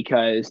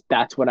 because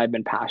that's what I've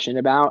been passionate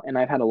about. And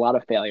I've had a lot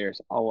of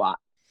failures, a lot,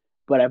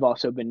 but I've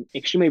also been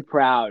extremely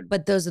proud.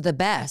 But those are the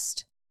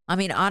best. I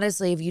mean,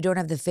 honestly, if you don't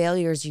have the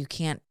failures, you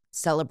can't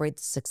celebrate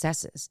the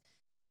successes.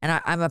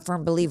 And I'm a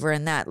firm believer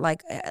in that.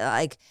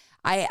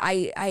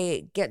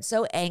 I get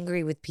so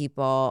angry with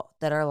people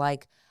that are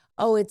like,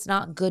 oh, it's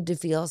not good to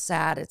feel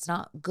sad. It's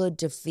not good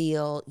to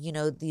feel,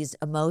 these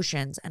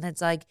emotions. And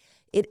it's like,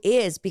 it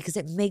is, because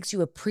it makes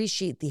you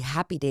appreciate the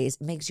happy days.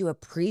 It makes you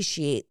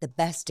appreciate the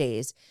best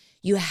days.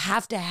 You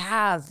have to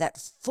have that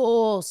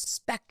full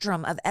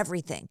spectrum of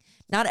everything.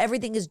 Not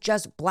everything is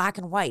just black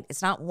and white.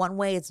 It's not one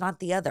way, it's not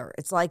the other.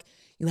 It's like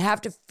you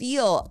have to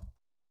feel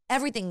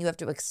everything, you have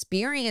to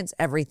experience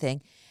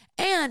everything.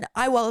 And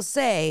I will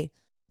say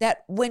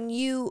that when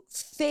you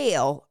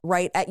fail,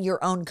 right, at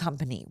your own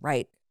company,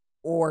 right,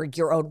 or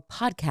your own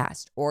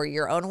podcast or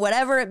your own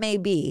whatever it may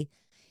be,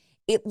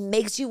 it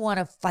makes you want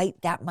to fight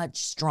that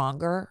much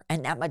stronger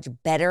and that much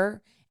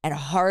better and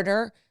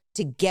harder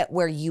to get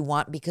where you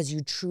want because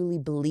you truly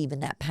believe in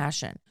that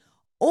passion.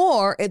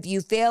 Or if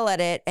you fail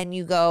at it and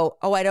you go,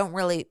 oh, I don't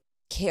really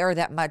care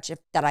that much if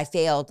that I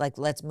failed, like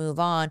let's move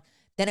on,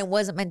 then it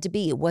wasn't meant to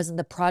be. It wasn't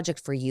the project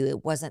for you.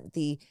 It wasn't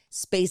the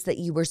space that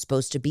you were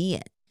supposed to be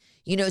in.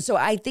 You know, so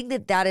I think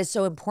that that is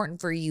so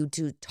important for you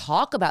to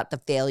talk about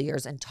the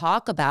failures and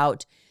talk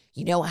about,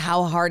 you know,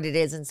 how hard it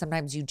is. And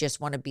sometimes you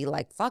just want to be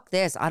like, fuck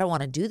this. I don't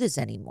want to do this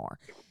anymore,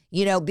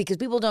 you know, because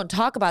people don't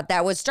talk about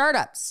that with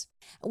startups.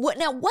 What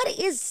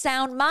is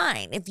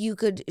SoundMind? If you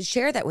could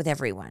share that with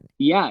everyone.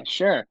 Yeah,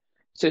 sure.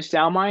 So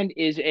SoundMind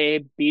is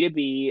a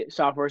B2B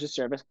software as a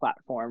service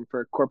platform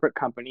for corporate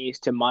companies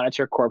to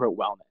monitor corporate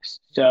wellness.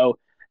 So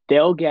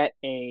they'll get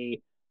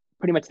pretty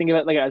much think of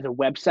it like as a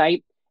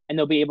website, and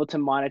they'll be able to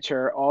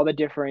monitor all the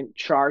different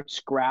charts,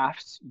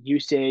 graphs,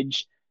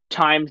 usage,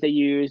 times they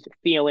use,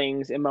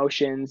 feelings,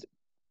 emotions,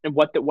 and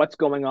what's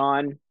going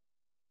on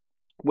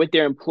with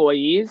their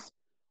employees,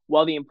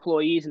 while the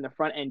employees and the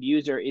front end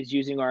user is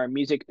using our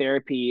music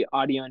therapy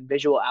audio and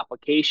visual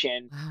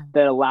application Wow.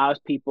 that allows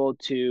people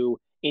to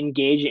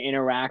engage and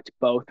interact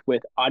both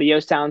with audio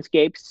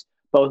soundscapes,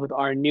 both with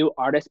our new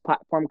artist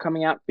platform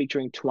coming out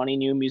featuring 20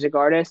 new music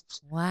artists,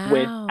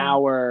 with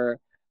Wow.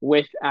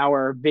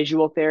 our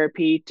visual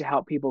therapy to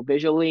help people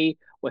visually,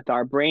 with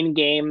our brain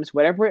games,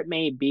 whatever it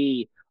may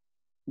be.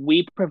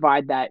 We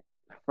provide that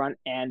front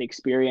end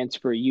experience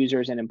for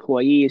users and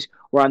employees,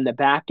 where on the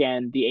back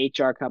end, the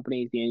HR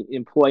companies, the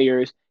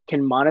employers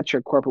can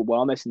monitor corporate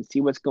wellness and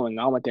see what's going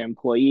on with their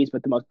employees.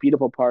 But the most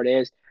beautiful part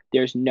is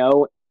there's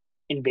no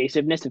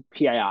invasiveness of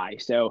PII.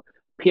 So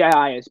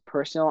PII is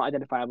personal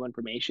identifiable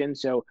information.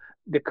 So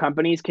the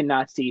companies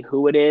cannot see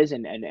who it is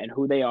and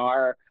who they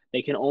are.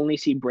 They can only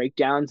see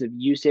breakdowns of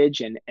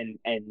usage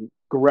and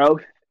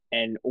growth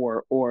and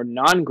or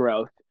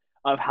non-growth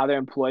of how their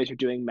employees are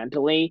doing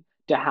mentally,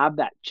 to have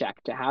that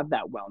check, to have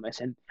that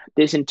wellness. And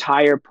this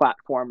entire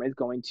platform is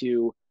going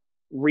to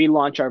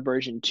relaunch our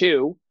version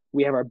 2.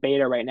 We have our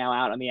beta right now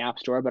out on the App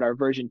Store, but our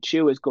version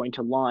 2 is going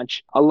to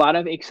launch. A lot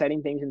of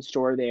exciting things in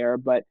store there,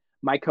 but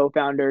my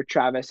co-founder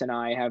Travis and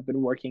I have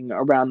been working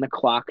around the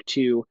clock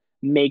to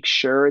make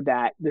sure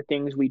that the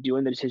things we do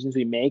and the decisions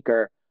we make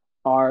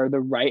are the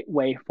right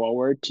way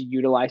forward to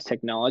utilize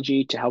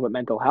technology to help with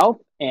mental health.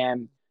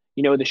 And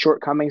you know, the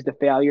shortcomings, the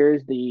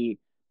failures, the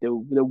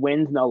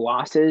wins and the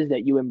losses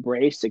that you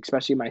embrace,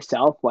 especially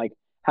myself, like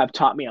have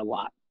taught me a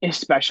lot,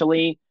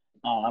 especially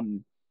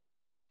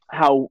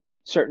how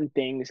certain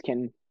things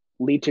can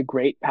lead to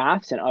great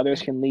paths and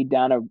others can lead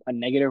down a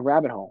negative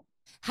rabbit hole.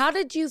 How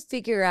did you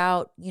figure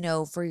out, you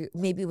know,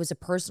 maybe it was a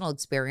personal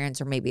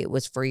experience or maybe it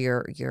was for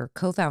your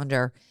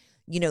co-founder,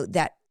 you know,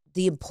 that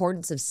the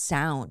importance of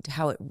sound,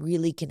 how it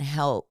really can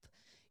help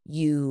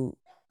you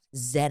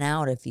zen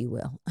out, if you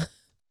will?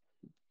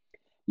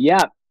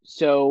 Yeah.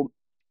 So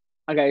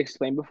like I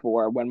explained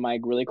before, when my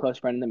really close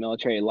friend in the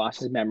military lost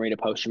his memory to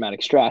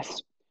post-traumatic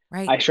stress,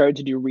 Right. I started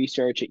to do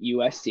research at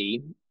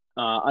USC,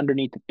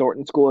 underneath the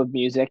Thornton School of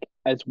Music,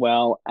 as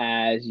well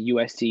as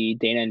USC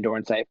Dana and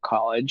Dornsife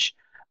College,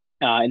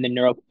 in the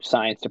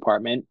neuroscience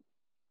department,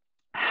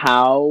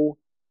 how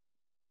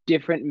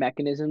different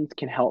mechanisms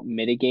can help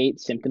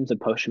mitigate symptoms of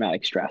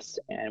post-traumatic stress.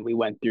 And we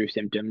went through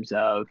symptoms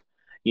of,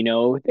 you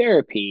know,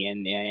 therapy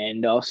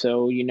and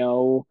also, you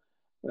know,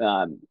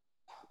 um,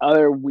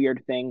 other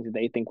weird things that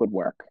they think would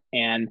work.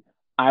 And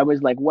I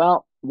was like,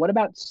 well, what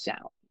about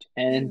sound?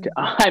 And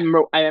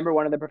Mm. I remember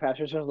one of the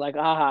professors was like,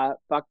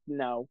 fuck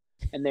no.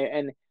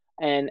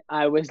 And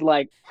I was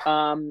like,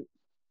 okay,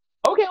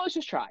 let's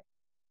just try.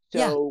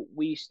 Yeah. So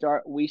we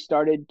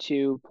started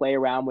to play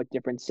around with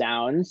different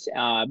sounds.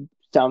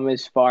 Some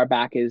as far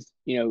back as,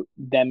 you know,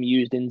 them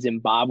used in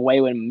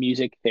Zimbabwe when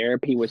music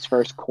therapy was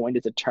first coined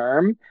as a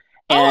term.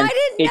 Oh, And I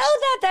didn't know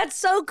it's that. That's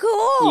so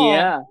cool.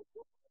 yeah.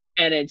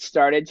 And it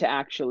started to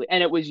actually,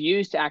 and it was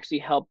used to actually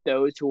help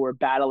those who were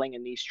battling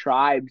in these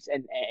tribes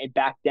and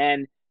back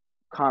then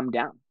calm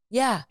down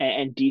Yeah.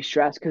 and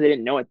de-stress, because they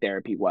didn't know what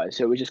therapy was.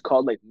 So it was just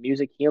called like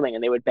music healing,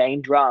 and they would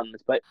bang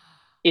drums, but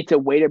it's a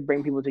way to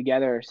bring people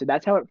together. So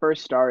that's how it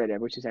first started,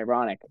 which is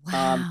ironic.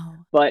 Wow.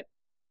 But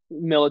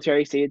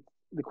military, see,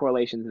 the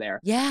correlations there.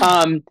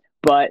 Yeah.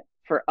 But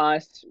for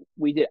us,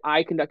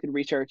 I conducted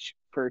research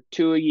for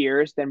 2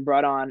 years, then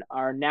brought on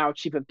our now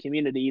chief of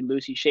community,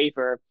 Lucy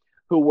Schaefer,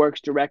 who works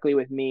directly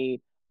with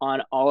me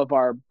on all of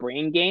our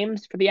brain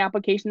games for the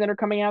application that are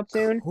coming out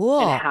soon, and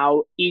Cool.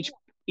 how each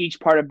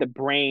part of the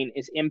brain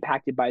is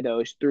impacted by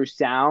those through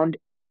sound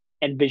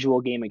and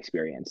visual game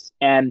experience.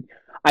 And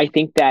I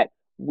think that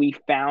we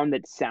found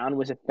that sound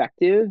was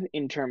effective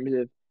in terms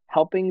of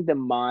helping the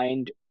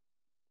mind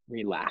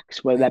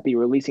relax, whether Right. that be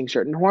releasing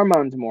certain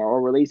hormones more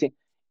or releasing.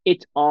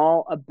 It's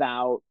all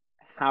about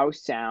how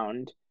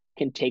sound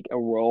can take a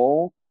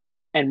role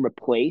and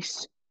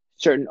replace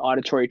certain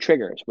auditory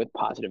triggers with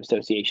positive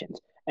associations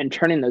and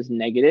turning those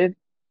negative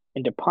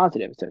into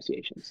positive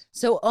associations.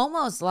 So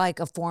almost like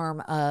a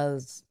form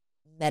of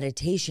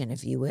meditation,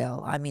 if you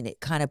will. I mean, it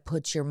kind of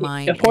puts your A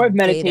mind form of in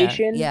theta.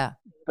 meditation, Yeah.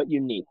 but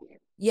unique.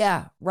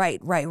 Yeah, right,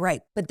 right,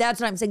 right. But that's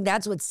what I'm saying.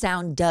 That's what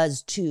sound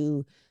does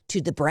to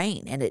the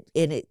brain, and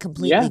it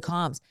completely Yeah.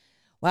 calms.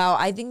 Wow,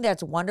 I think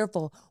that's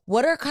wonderful.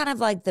 What are kind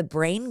of like the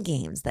brain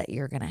games that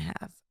you're gonna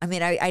have? I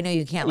mean, I know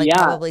you can't like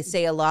Yeah. probably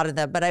say a lot of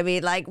them, but I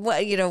mean, like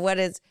what what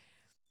is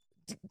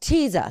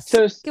tease us?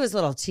 So Give us a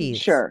little tease.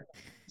 sure.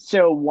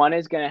 So one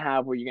is going to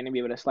have where you're going to be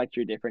able to select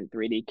your different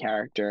 3D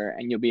character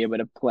and you'll be able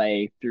to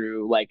play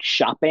through like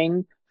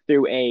shopping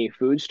through a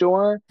food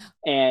store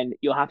and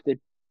you'll have to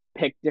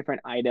pick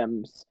different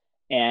items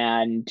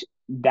and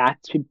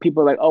that's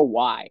people are like, "Oh,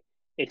 why?"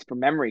 It's for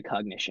memory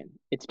cognition.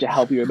 It's to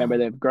help you remember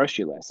Wow. the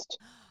grocery list.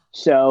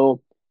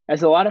 So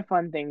there's a lot of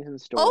fun things in Oh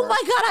store.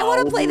 my God, I want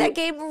We'll to play be that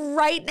game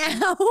right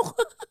now.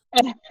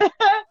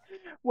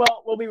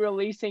 well, we'll be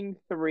releasing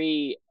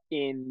three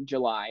in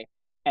July,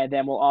 and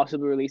then we'll also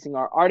be releasing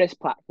our artist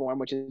platform,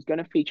 which is going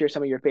to feature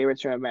some of your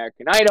favorites from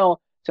American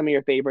Idol, some of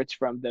your favorites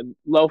from the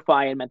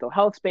lo-fi and mental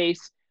health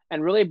space,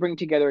 and really bring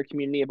together a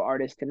community of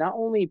artists to not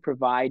only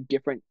provide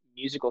different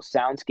musical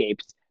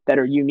soundscapes that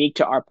are unique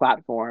to our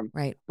platform,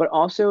 Right. but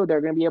also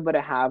they're going to be able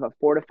to have a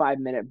 4 to 5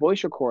 minute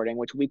voice recording,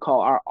 which we call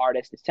our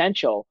Artist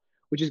Essential,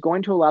 which is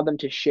going to allow them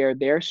to share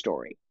their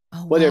story,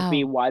 Oh whether it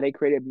be wow. why they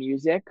created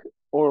music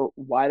or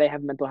why they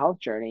have a mental health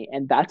journey.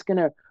 And that's going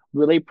to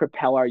really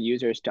propel our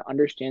users to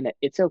understand that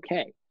it's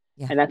okay.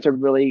 Yeah. And that's a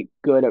really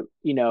good,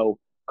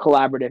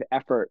 collaborative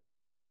effort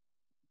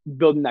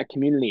building that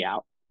community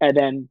out. And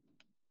then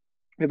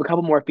we have a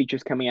couple more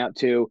features coming out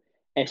too,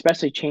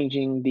 especially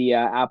changing the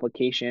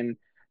application.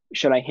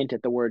 Should I hint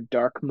at the word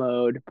dark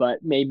mode? But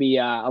maybe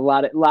a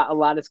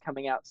lot is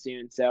coming out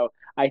soon. So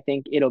I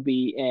think it'll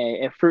be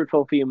a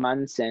fruitful few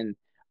months, and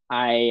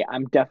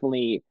I'm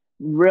definitely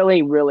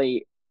really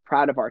really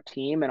proud of our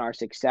team and our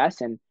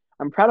success, and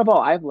I'm proud of all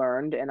I've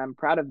learned, and I'm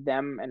proud of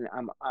them, and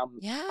I'm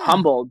Yeah.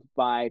 humbled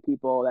by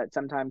people that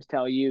sometimes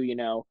tell you,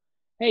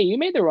 hey, you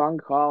made the wrong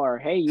call, or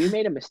hey, you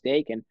made a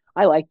mistake, and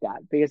I like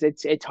that because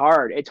it's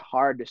hard. It's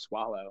hard to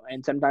swallow,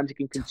 and sometimes it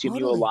can consume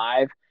you Totally.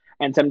 alive.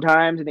 And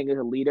sometimes I think as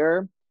a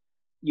leader,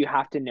 you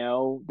have to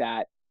know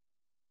that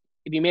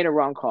if you made a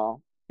wrong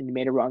call and you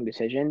made a wrong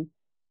decision,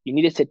 you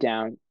need to sit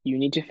down, you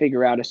need to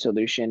figure out a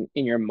solution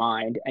in your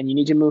mind, and you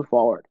need to move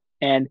forward.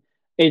 And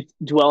it's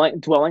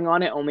dwelling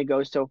on it only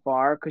goes so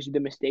far because the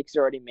mistakes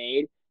are already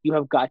made. You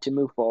have got to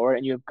move forward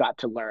and you have got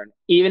to learn.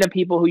 Even if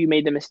people who you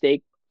made the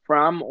mistake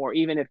from, or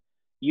even if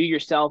you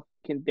yourself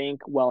can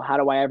think, well, how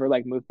do I ever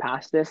like move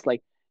past this?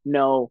 Like,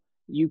 no,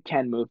 you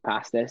can move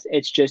past this.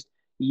 It's just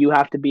you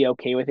have to be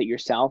okay with it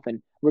yourself.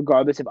 And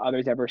regardless if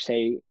others ever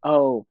say,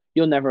 oh,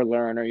 you'll never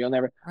learn or you'll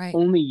never, Right.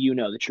 only you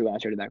know the true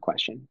answer to that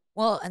question.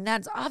 Well, and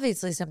that's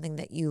obviously something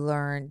that you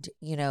learned,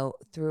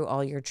 through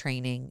all your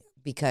training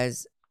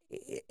because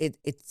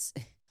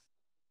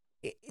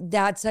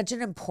that's such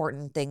an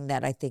important thing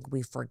that I think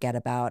we forget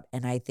about.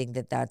 And I think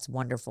that that's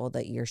wonderful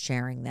that you're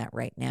sharing that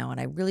right now. And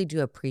I really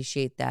do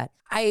appreciate that.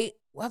 I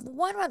have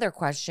one other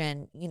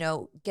question,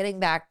 getting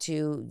back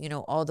to,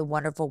 all the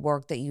wonderful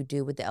work that you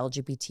do with the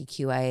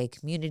LGBTQIA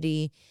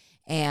community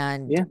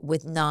and Yeah.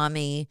 with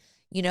NAMI.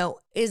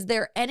 Is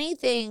there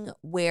anything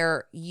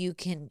where you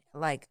can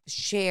like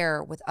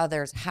share with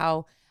others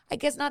how, I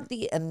guess not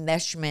the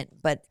enmeshment,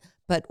 but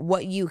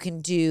what you can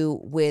do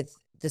with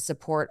the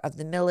support of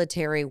the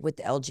military with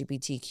the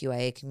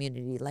LGBTQIA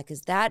community? Like,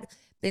 has that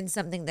been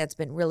something that's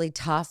been really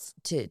tough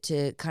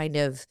to kind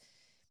of,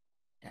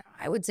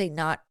 I would say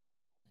not,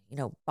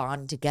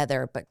 bond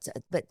together,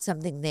 but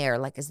something there?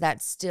 Like, is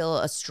that still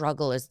a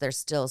struggle? Is there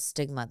still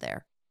stigma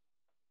there?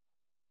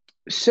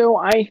 So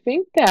I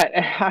think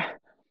that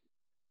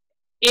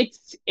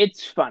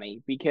it's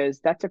funny because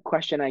that's a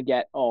question I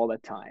get all the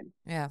time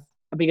Yeah.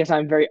 because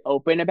I'm very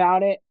open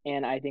about it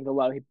and I think a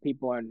lot of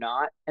people are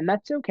not and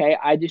that's okay.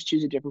 I just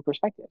choose a different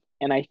perspective.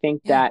 And I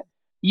think Yeah. that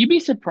you'd be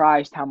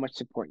surprised how much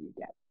support you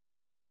get.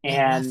 I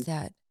love And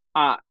that.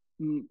 uh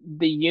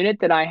the unit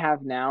that I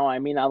have now, I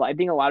mean, I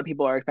think a lot of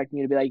people are expecting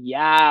you to be like,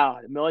 yeah,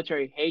 the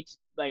military hates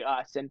like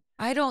us, and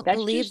I don't that's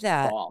believe just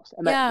that. false.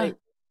 And that Yeah.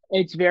 they,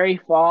 it's very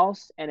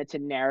false, and it's a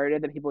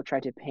narrative that people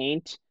try to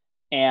paint,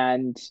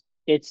 and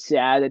it's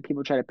sad that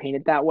people try to paint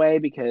it that way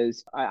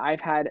because I've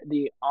had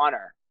the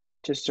honor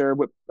to serve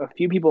with a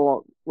few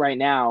people right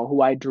now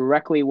who I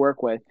directly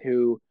work with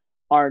who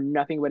are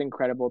nothing but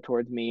incredible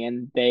towards me,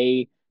 and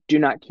they do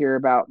not care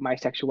about my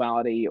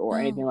sexuality or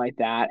anything No. like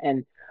that.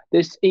 And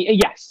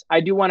yes,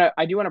 I do want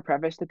to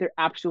preface that there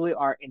absolutely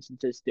are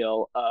instances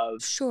still of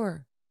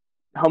Sure.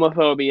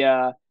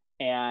 homophobia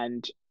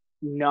and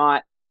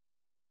not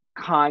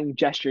kind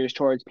gestures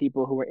towards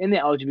people who are in the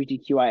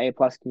LGBTQIA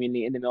plus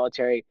community in the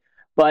military.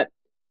 But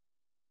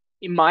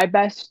my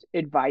best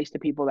advice to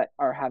people that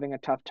are having a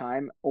tough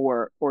time,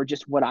 or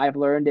just what I've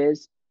learned,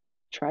 is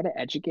try to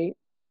educate.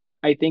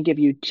 I think if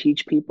you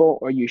teach people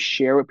or you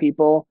share with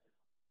people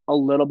a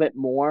little bit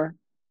more,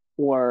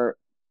 or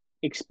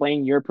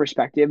explain your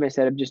perspective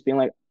instead of just being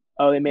like,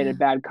 oh, they made a Yeah.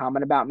 bad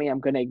comment about me, I'm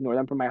going to ignore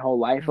them for my whole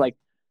life. Right. Like,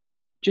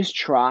 just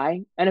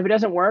try. And if it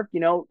doesn't work,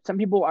 some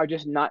people are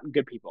just not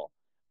good people.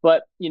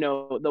 But, the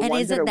And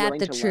ones that isn't are that willing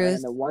the to learn,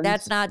 and truth? the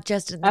That's ones, not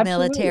just in the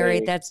military,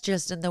 absolutely, that's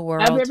just in the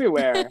world.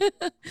 everywhere.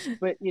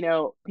 But,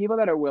 people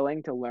that are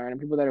willing to learn,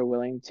 and people that are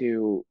willing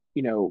to,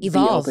 be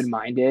Evolve.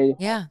 open-minded,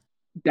 Yeah.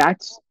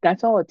 that's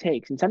all it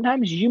takes. And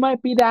sometimes you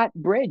might be that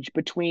bridge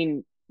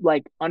between,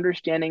 like,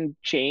 understanding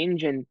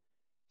change and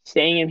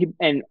staying in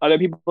and other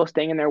people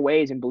staying in their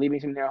ways and believing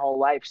something their whole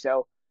life.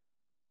 So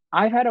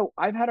I've had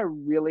a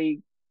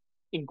really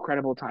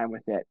incredible time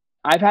with it.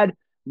 I've had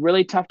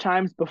really tough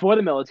times before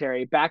the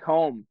military back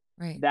home.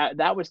 Right.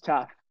 That was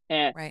tough.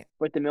 And Right.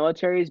 but the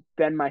military's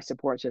been my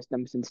support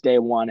system since day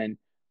one, and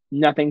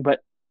nothing but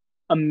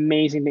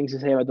amazing things to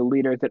say about the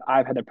leaders that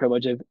I've had the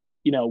privilege of,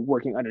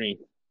 working underneath.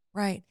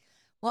 Right.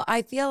 Well,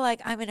 I feel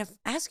like I'm going to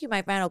ask you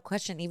my final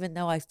question, even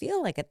though I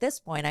feel like at this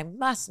point I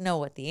must know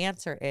what the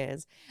answer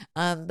is.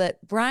 But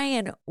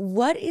Brian,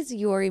 what is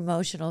your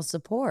emotional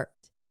support?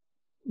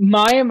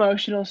 My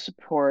emotional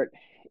support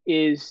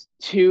is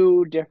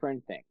two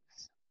different things.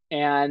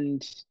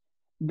 And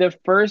the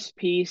first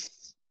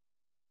piece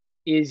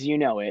is,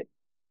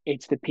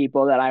 it's the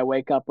people that I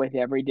wake up with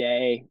every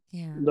day,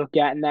 Yeah. look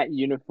at in that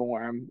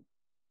uniform,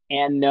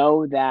 and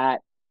know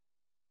that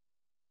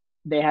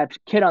they have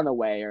kid on the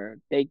way, or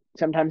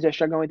sometimes they're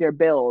struggling with their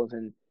bills,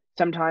 and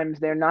sometimes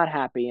they're not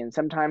happy, and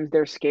sometimes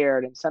they're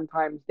scared, and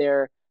sometimes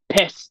they're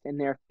pissed and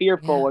they're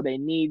fearful, Yeah. or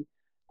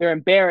they're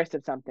embarrassed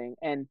of something.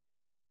 And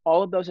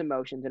all of those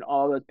emotions and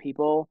all of those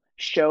people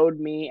showed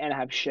me and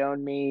have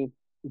shown me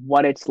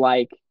what it's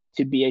like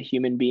to be a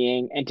human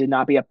being and to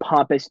not be a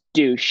pompous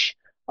douche,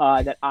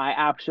 that I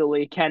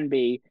absolutely can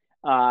be.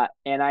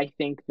 And I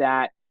think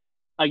that,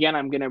 again,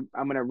 I'm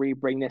gonna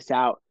re-bring this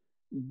out.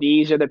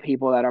 These are the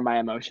people that are my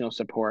emotional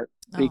support,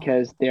 Oh,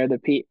 because they're the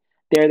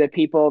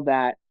people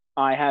that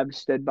I have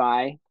stood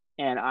by,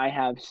 and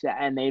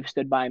and they've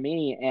stood by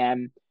me.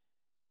 And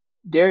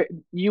there,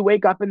 you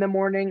wake up in the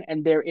morning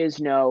and there is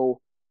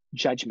no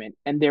judgment,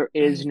 and there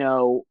is right.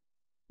 no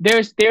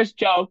there's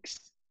jokes,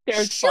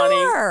 there's funny,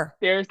 Sure.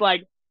 there's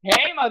like,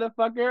 hey,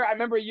 motherfucker, I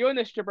remember you in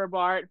the stripper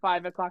bar at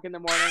 5 o'clock in the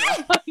morning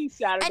on And you're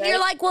Saturday.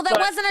 like, well, that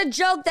But wasn't a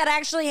joke that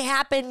actually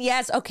happened.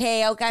 Yes.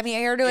 Okay. Okay. I'm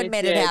here to it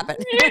admit it did.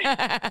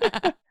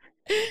 happened.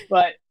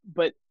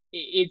 But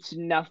it's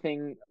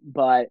nothing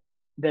but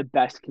the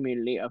best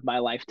community of my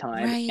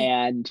lifetime. Right.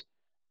 And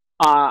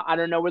I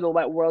don't know where the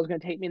world's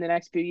going to take me in the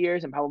next few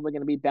years. I'm probably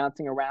going to be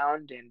bouncing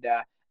around. And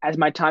as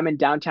my time in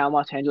downtown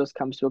Los Angeles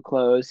comes to a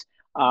close,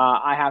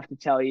 I have to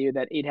tell you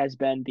that it has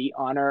been the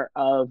honor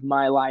of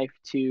my life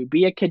to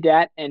be a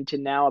cadet and to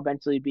now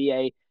eventually be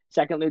a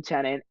second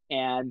lieutenant.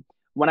 And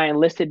when I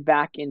enlisted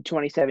back in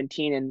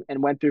 2017,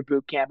 and went through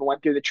boot camp and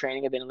went through the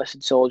training of an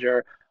enlisted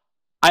soldier,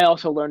 I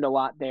also learned a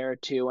lot there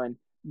too. And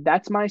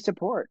that's my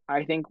support.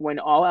 I think when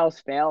all else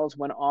fails,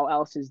 when all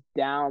else is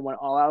down, when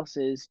all else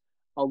is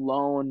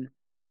alone,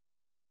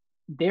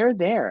 they're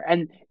there.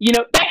 And they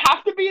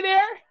have to be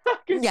there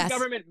because the Yes.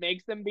 government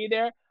makes them be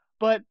there.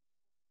 But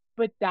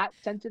that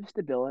sense of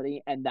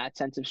stability and that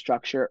sense of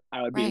structure,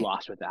 I would be Right.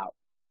 lost without.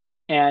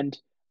 And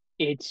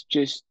it's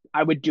just,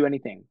 I would do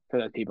anything for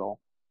those people.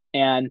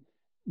 And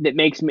that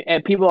makes me,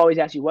 and people always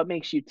ask you, what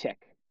makes you tick?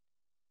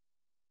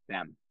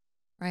 Them.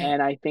 Right.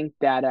 And I think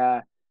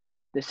that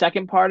the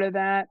second part of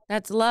that,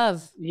 That's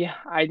love. yeah,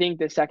 I think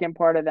the second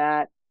part of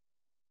that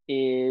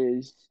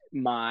is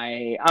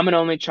I'm an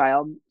only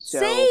child. So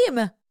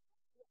Same.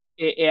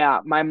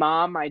 yeah, my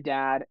mom, my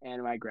dad,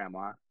 and my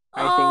grandma.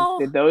 I think Oh,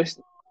 that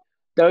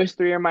those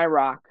three are my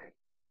rock.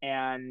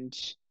 And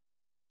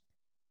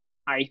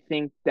I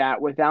think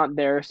that without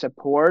their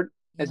support,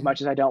 as yeah.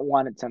 much as I don't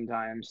want it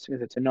sometimes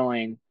because it's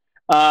annoying,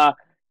 uh,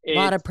 A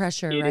lot it's of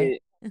pressure, it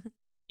right? is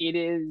it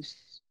is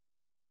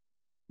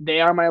they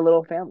are my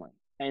little family,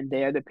 and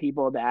they are the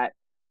people that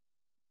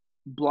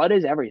blood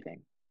is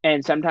everything.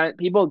 And sometimes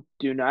people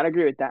do not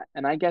agree with that,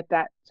 and I get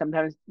that.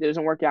 Sometimes it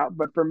doesn't work out,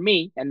 but for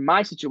me and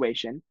my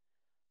situation,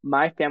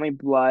 my family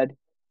blood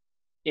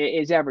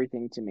is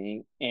everything to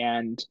me.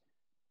 And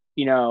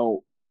you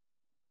know,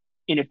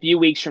 in a few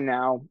weeks from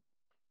now,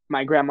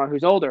 my grandma,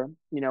 who's older,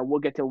 will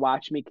get to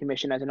watch me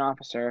commission as an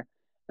officer.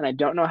 And I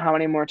don't know how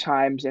many more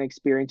times and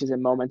experiences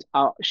and moments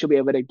she'll be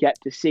able to get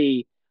to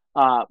see.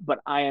 But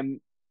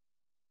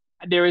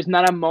there is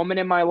not a moment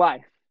in my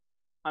life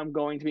I'm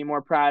going to be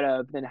more proud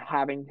of than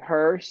having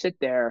her sit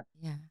there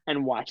Yeah.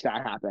 and watch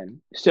that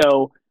happen.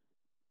 So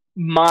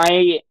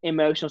my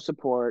emotional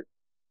support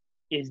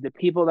is the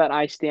people that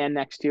I stand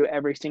next to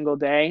every single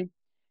day,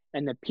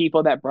 and the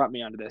people that brought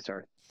me onto this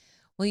earth.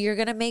 Well, you're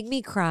going to make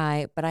me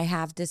cry, but I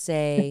have to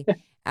say,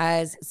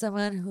 as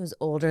someone who's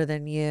older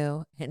than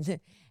you and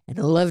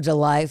lived a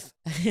life,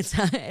 at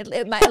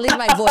least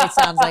my voice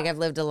sounds like I've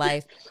lived a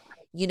life.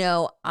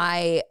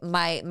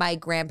 my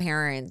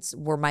grandparents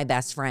were my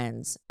best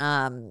friends.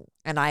 And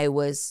I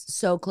was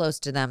so close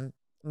to them,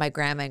 my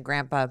grandma and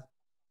grandpa.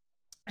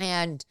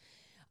 And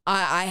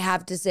I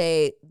have to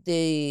say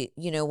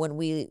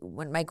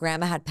when my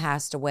grandma had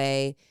passed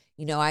away,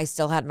 I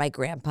still had my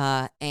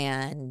grandpa,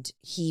 and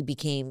he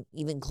became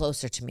even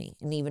closer to me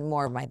and even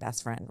more of my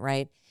best friend.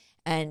 Right.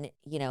 And,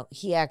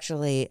 he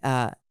actually,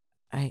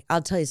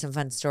 I'll tell you some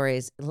fun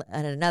stories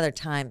at another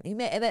time.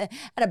 At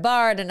a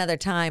bar at another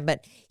time,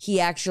 but he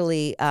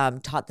actually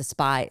taught the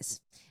spies.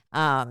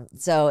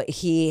 So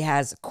he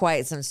has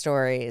quite some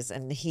stories,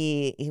 and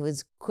he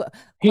was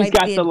He's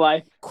got the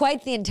life.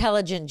 quite the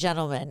intelligent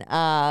gentleman.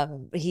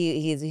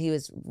 He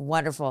was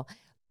wonderful,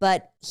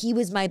 but he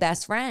was my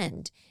best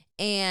friend.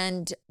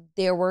 And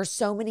there were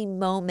so many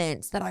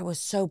moments that I was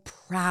so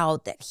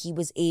proud that he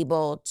was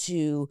able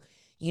to,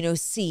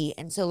 see.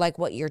 And so like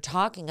what you're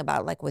talking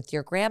about, like with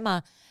your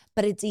grandma,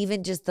 but it's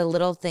even just the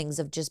little things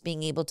of just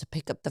being able to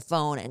pick up the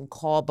phone and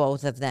call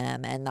both of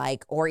them, and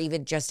like, or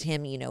even just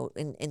him,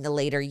 in the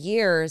later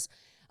years,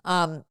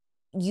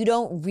 you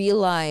don't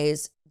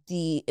realize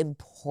the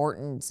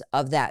importance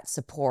of that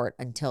support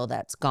until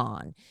that's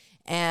gone.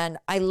 And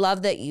I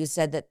love that you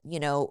said that,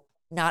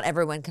 not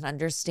everyone can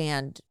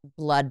understand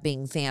blood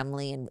being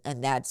family,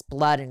 and that's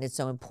blood, and it's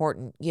so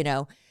important.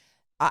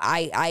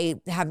 I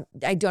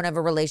don't have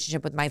a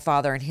relationship with my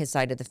father and his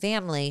side of the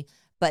family,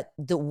 but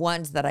the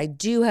ones that I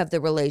do have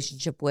the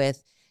relationship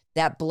with,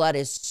 that blood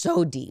is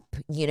so deep,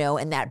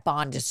 and that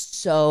bond is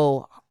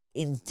so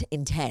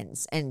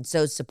intense and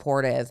so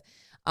supportive.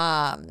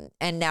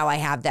 And now I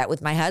have that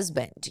with my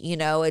husband.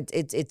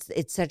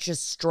 It's such a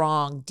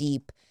strong,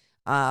 deep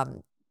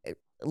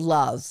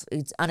love.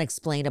 It's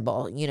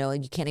unexplainable.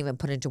 You can't even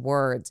put into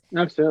words.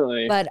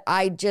 Absolutely. But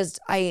I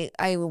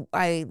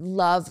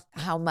love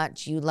how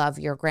much you love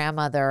your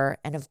grandmother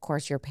and of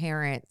course your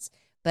parents.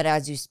 But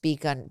as you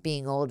speak on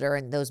being older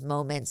and those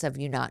moments of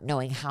you not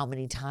knowing how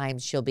many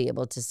times she'll be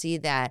able to see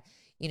that,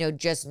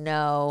 just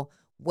know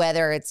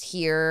whether it's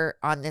here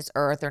on this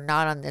earth or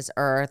not on this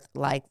earth,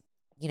 like,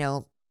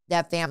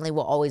 that family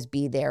will always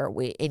be there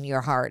in your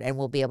heart, and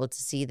we'll be able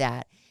to see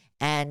that.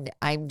 And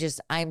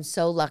I'm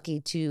so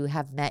lucky to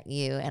have met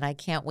you, and I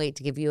can't wait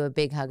to give you a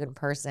big hug in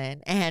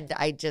person. And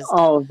thank you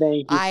so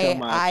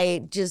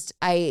much.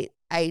 I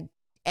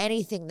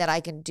anything that I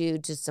can do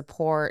to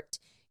support,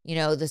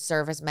 the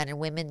servicemen and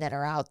women that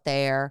are out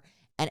there,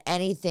 and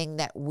anything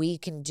that we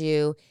can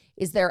do.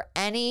 Is there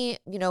any,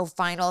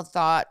 final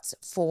thoughts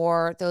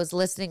for those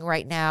listening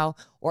right now,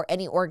 or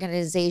any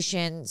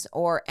organizations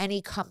or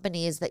any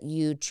companies that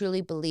you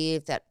truly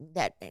believe that,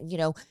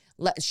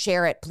 let's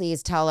share it.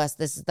 Please tell us,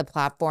 this is the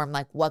platform.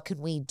 Like, what can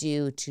we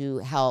do to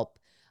help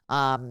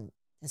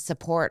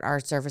support our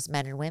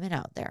servicemen and women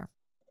out there?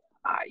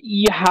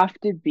 You have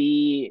to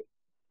be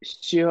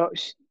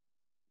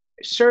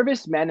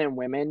servicemen and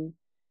women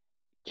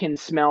can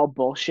smell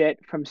bullshit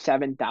from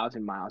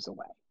 7,000 miles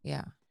away.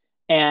 Yeah.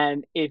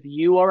 And if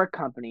you are a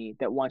company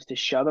that wants to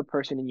shove a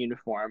person in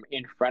uniform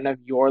in front of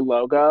your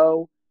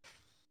logo,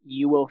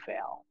 you will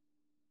fail,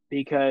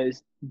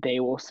 because they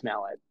will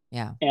smell it.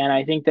 Yeah. And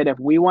I think that if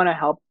we want to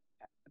help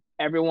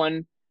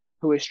everyone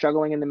who is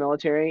struggling in the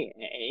military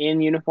in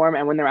uniform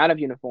and when they're out of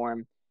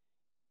uniform,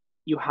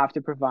 you have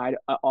to provide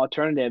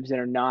alternatives that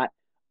are not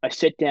a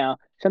sit down.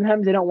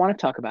 Sometimes they don't want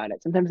to talk about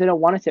it. Sometimes they don't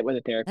want to sit with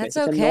a therapist.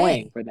 That's It's okay.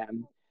 annoying for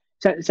them.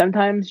 So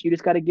sometimes you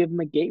just got to give them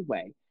a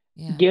gateway.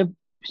 Yeah. Give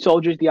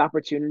soldiers the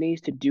opportunities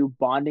to do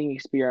bonding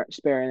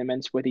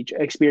experiences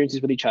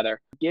with each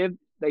other. Give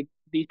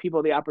these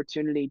people the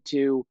opportunity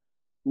to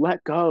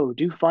let go,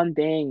 do fun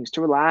things,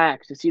 to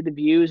relax, to see the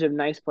views of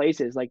nice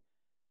places. Like,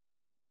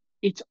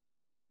 it's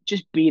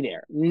just be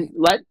there. Right.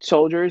 Let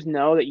soldiers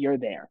know that you're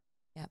there.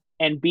 Yep.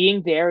 And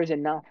being there is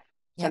enough.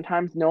 Yep.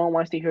 Sometimes no one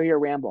wants to hear your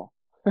ramble.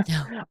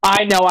 No.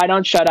 I know, I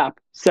don't shut up.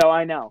 So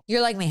I know.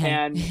 You're like me,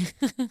 honey.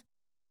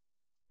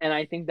 And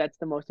I think that's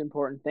the most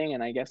important thing.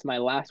 And I guess my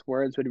last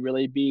words would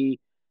really be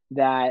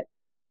that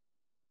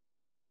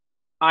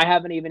I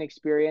haven't even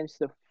experienced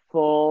the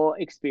full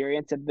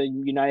experience of the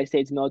United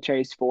States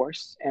military's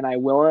force, and I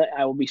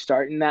will be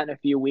starting that in a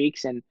few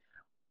weeks. And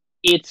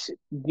it's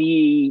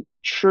the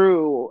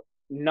true,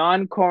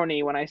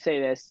 non-corny, when I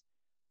say this,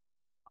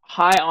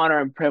 high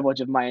honor and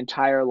privilege of my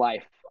entire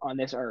life on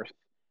this earth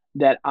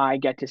that I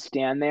get to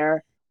stand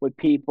there with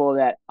people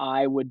that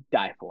I would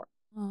die for.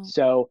 Oh.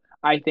 So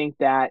I think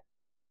that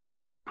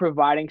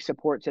providing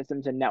support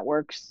systems and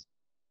networks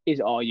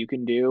is all you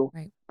can do,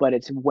 right. But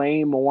it's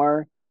way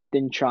more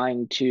than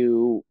trying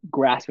to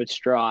grasp at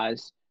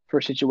straws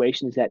for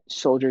situations that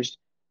soldiers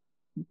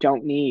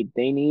don't need.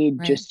 They need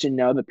right. just to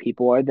know that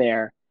people are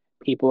there,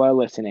 people are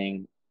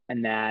listening,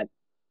 and that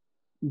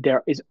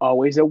there is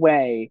always a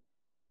way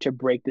to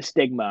break the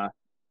stigma.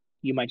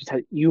 You might just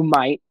have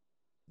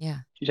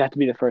to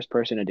be the first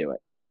person to do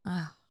it.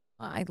 Oh,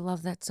 I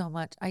love that so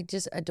much. I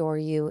just adore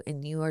you,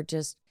 and you are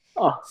just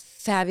Oh,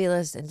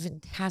 fabulous and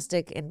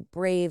fantastic and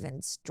brave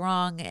and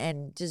strong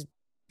and just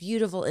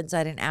beautiful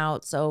inside and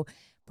out. So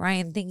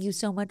Brian, thank you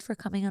so much for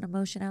coming on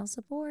Emotional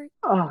Support.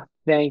 Oh,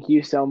 thank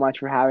you so much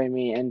for having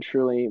me, and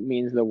truly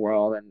means the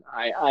world. And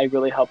I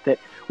really hope that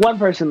one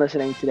person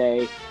listening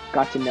today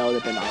got to know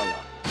that they're not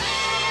alone.